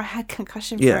had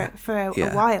concussion for a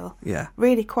while. Yeah.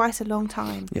 Really quite a long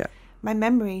time. Yeah. My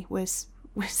memory was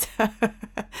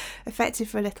affected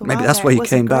for a little while. Maybe that's why you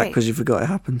came back, because you forgot it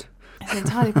happened. It's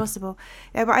entirely possible.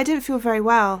 Yeah, but I didn't feel very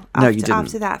well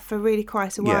after that for really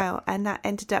quite a while. And that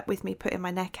ended up with me putting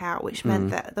my neck out, which meant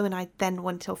that when I then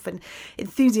went off and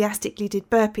enthusiastically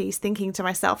did burpees, thinking to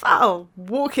myself, I'll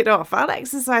walk it off, I'll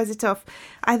exercise it off,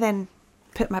 I then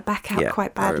put my back out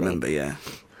quite badly. I remember, yeah.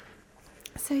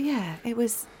 So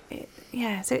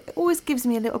yeah, so it always gives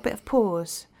me a little bit of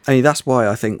pause. I mean, that's why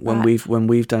I think when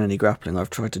we've done any grappling, I've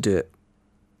tried to do it.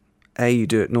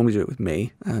 Normally do it with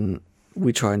me, and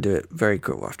we try and do it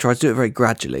I've tried to do it very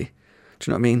gradually. Do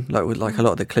you know what I mean? Like with a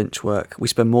lot of the clinch work, we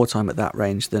spend more time at that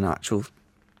range than actual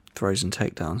throws and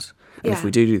takedowns. And if we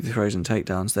do the throws and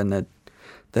takedowns, then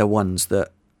they're ones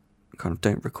that kind of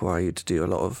don't require you to do a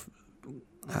lot of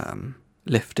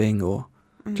lifting or.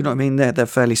 Do you know what I mean? They're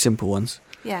fairly simple ones.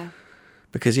 Yeah.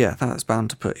 Because that's bound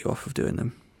to put you off of doing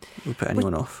them. Will put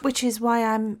anyone off. Which is why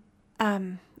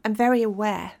I'm very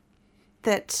aware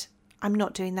that I'm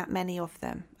not doing that many of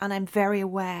them, and I'm very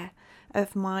aware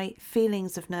of my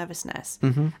feelings of nervousness,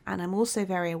 and I'm also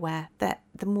very aware that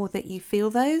the more that you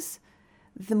feel those,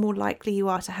 the more likely you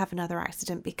are to have another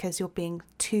accident because you're being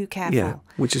too careful. Yeah,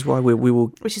 which is why we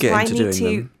will Which is get why I into need doing to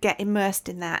them. get immersed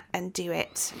in that and do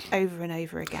it over and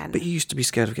over again. But you used to be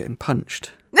scared of getting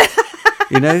punched.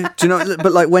 You know? Do you know?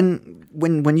 But like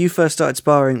when you first started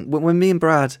sparring, when me and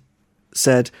Brad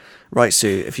said, "Right,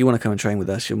 Sue, if you want to come and train with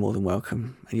us, you're more than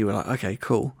welcome," and you were like, "Okay,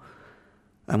 cool."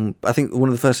 And I think one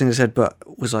of the first things I said,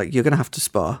 was like, "You're going to have to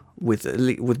spar with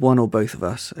one or both of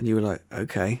us," and you were like,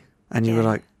 "Okay," and you were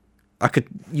like,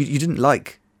 You didn't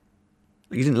like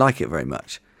it very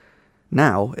much.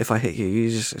 Now, if I hit you, you're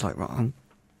just like, right, I'm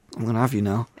going to have you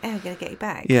now. Yeah, I'm going to get you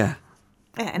back. Yeah.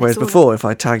 And Whereas before, if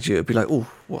I tagged you, it'd be like, oh,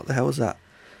 what the hell was that?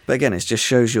 But again, it just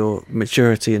shows your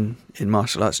maturity in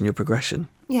martial arts and your progression.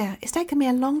 Yeah, it's taken me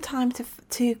a long time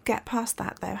to get past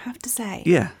that, though, I have to say.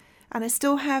 Yeah. And I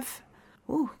still have...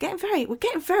 we're getting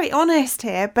very honest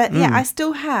here, but yeah, I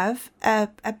still have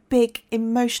a big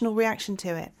emotional reaction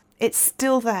to it. It's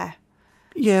still there.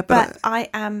 Yeah, but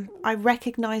I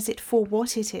recognise it for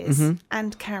what it is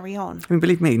and carry on. I mean,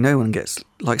 believe me, no one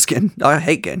likes getting. I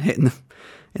hate getting hit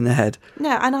in the head.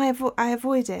 No, and I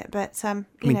avoid it. But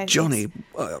Johnny,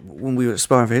 when we were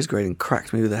sparring for his grading,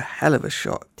 cracked me with a hell of a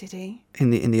shot. Did he? In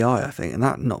the eye, I think, and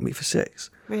that knocked me for 6.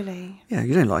 Really? Yeah,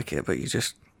 you don't like it, but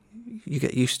you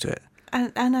get used to it.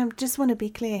 And I just want to be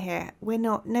clear here.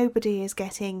 Nobody is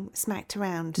getting smacked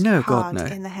around hard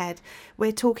in the head.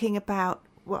 We're talking about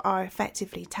what are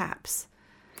effectively taps.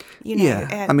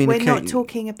 I mean, we're not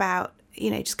talking about,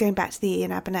 just going back to the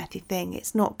Ian Abernethy thing.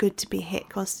 It's not good to be hit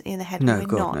constantly in the head. No, we're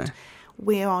God, not. no.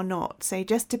 We are not. So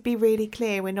just to be really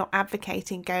clear, we're not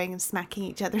advocating going and smacking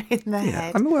each other in the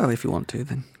head. I mean, well, if you want to,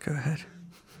 then go ahead.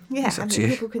 Yeah, I mean,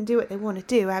 people can do what they want to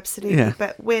do, absolutely. Yeah.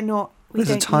 But we're not. There's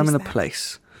a time and a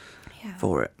place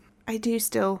for it. I do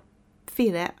still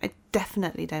feel it. I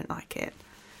definitely don't like it.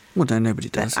 Well, no, nobody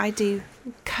does. But I do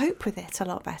cope with it a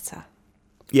lot better.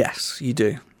 Yes, you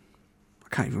do. I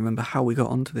can't even remember how we got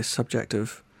onto this subject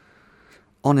of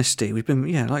honesty. We've been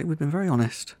very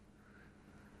honest.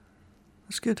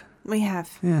 That's good. We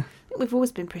have. Yeah. We've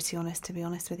always been pretty honest, to be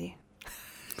honest with you.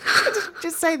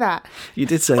 Just say that. You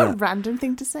did say what that. A random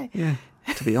thing to say. Yeah.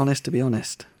 To be honest, to be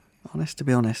honest. Honest to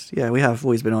be honest. Yeah, we have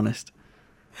always been honest.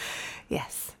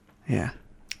 Yes. Yeah.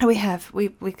 We have.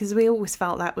 Because we always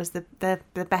felt that was the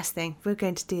best thing. If we're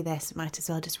going to do this, might as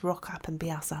well just rock up and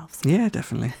be ourselves. Yeah,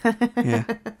 definitely. Yeah.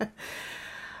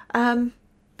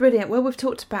 Brilliant. Well, we've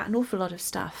talked about an awful lot of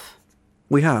stuff.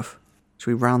 We have. Should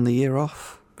we round the year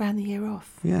off? Round the year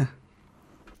off? Yeah.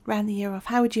 Round the year off.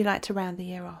 How would you like to round the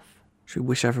year off? Should we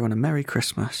wish everyone a Merry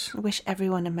Christmas? I wish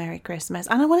everyone a Merry Christmas.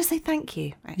 And I want to say thank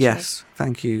you, actually. Yes,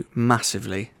 thank you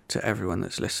massively to everyone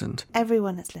that's listened.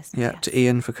 Everyone that's listened. Yeah, yes. To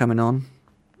Ian for coming on.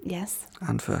 Yes.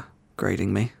 And for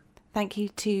grading me. Thank you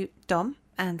to Dom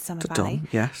and Summer Valley. Dom,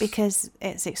 yes. Because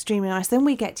it's extremely nice. Then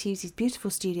we get to use these beautiful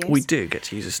studios. We do get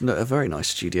to use a very nice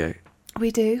studio.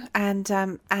 We do. And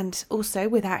also,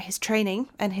 without his training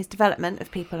and his development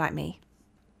of people like me,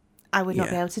 I would not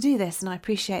be able to do this. And I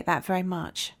appreciate that very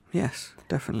much. Yes,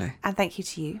 definitely. And thank you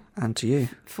to you. And to you.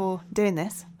 For doing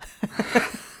this.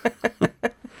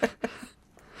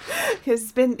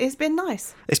 Because it's been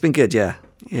nice. It's been good, yeah.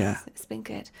 Yeah. Yes, it's been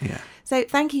good. Yeah. So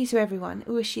thank you to everyone.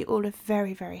 We wish you all a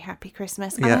very, very happy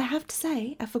Christmas. And I have to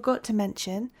say, I forgot to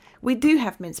mention, we do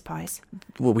have mince pies.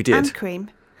 Well, we did. And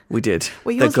cream. We did.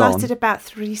 Well, yours lasted about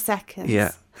 3 seconds.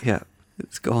 Yeah.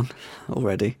 It's gone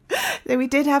already. So we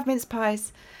did have mince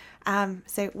pies.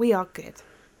 So we are good.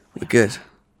 We're good.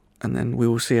 And then we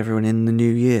will see everyone in the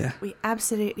new year. We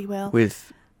absolutely will.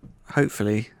 With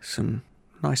hopefully some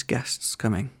nice guests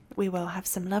coming. We will have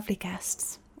some lovely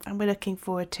guests. And we're looking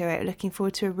forward to it. We're looking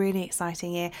forward to a really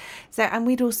exciting year. So, and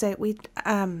we'd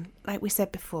like we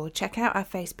said before, check out our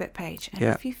Facebook page. And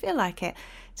if you feel like it,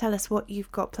 tell us what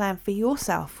you've got planned for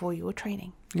yourself for your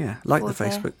training. Yeah, like the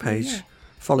Facebook page.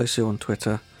 Follow Sue on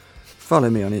Twitter. Follow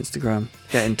me on Instagram.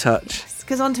 Get in touch.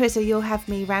 Because on Twitter, you'll have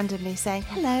me randomly saying,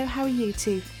 hello, how are you,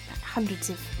 to hundreds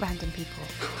of random people.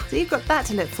 So you've got that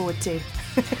to look forward to.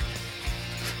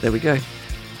 There we go.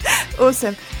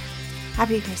 Awesome.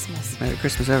 Happy Christmas. Merry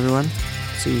Christmas, everyone.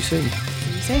 See you soon.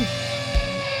 See you soon.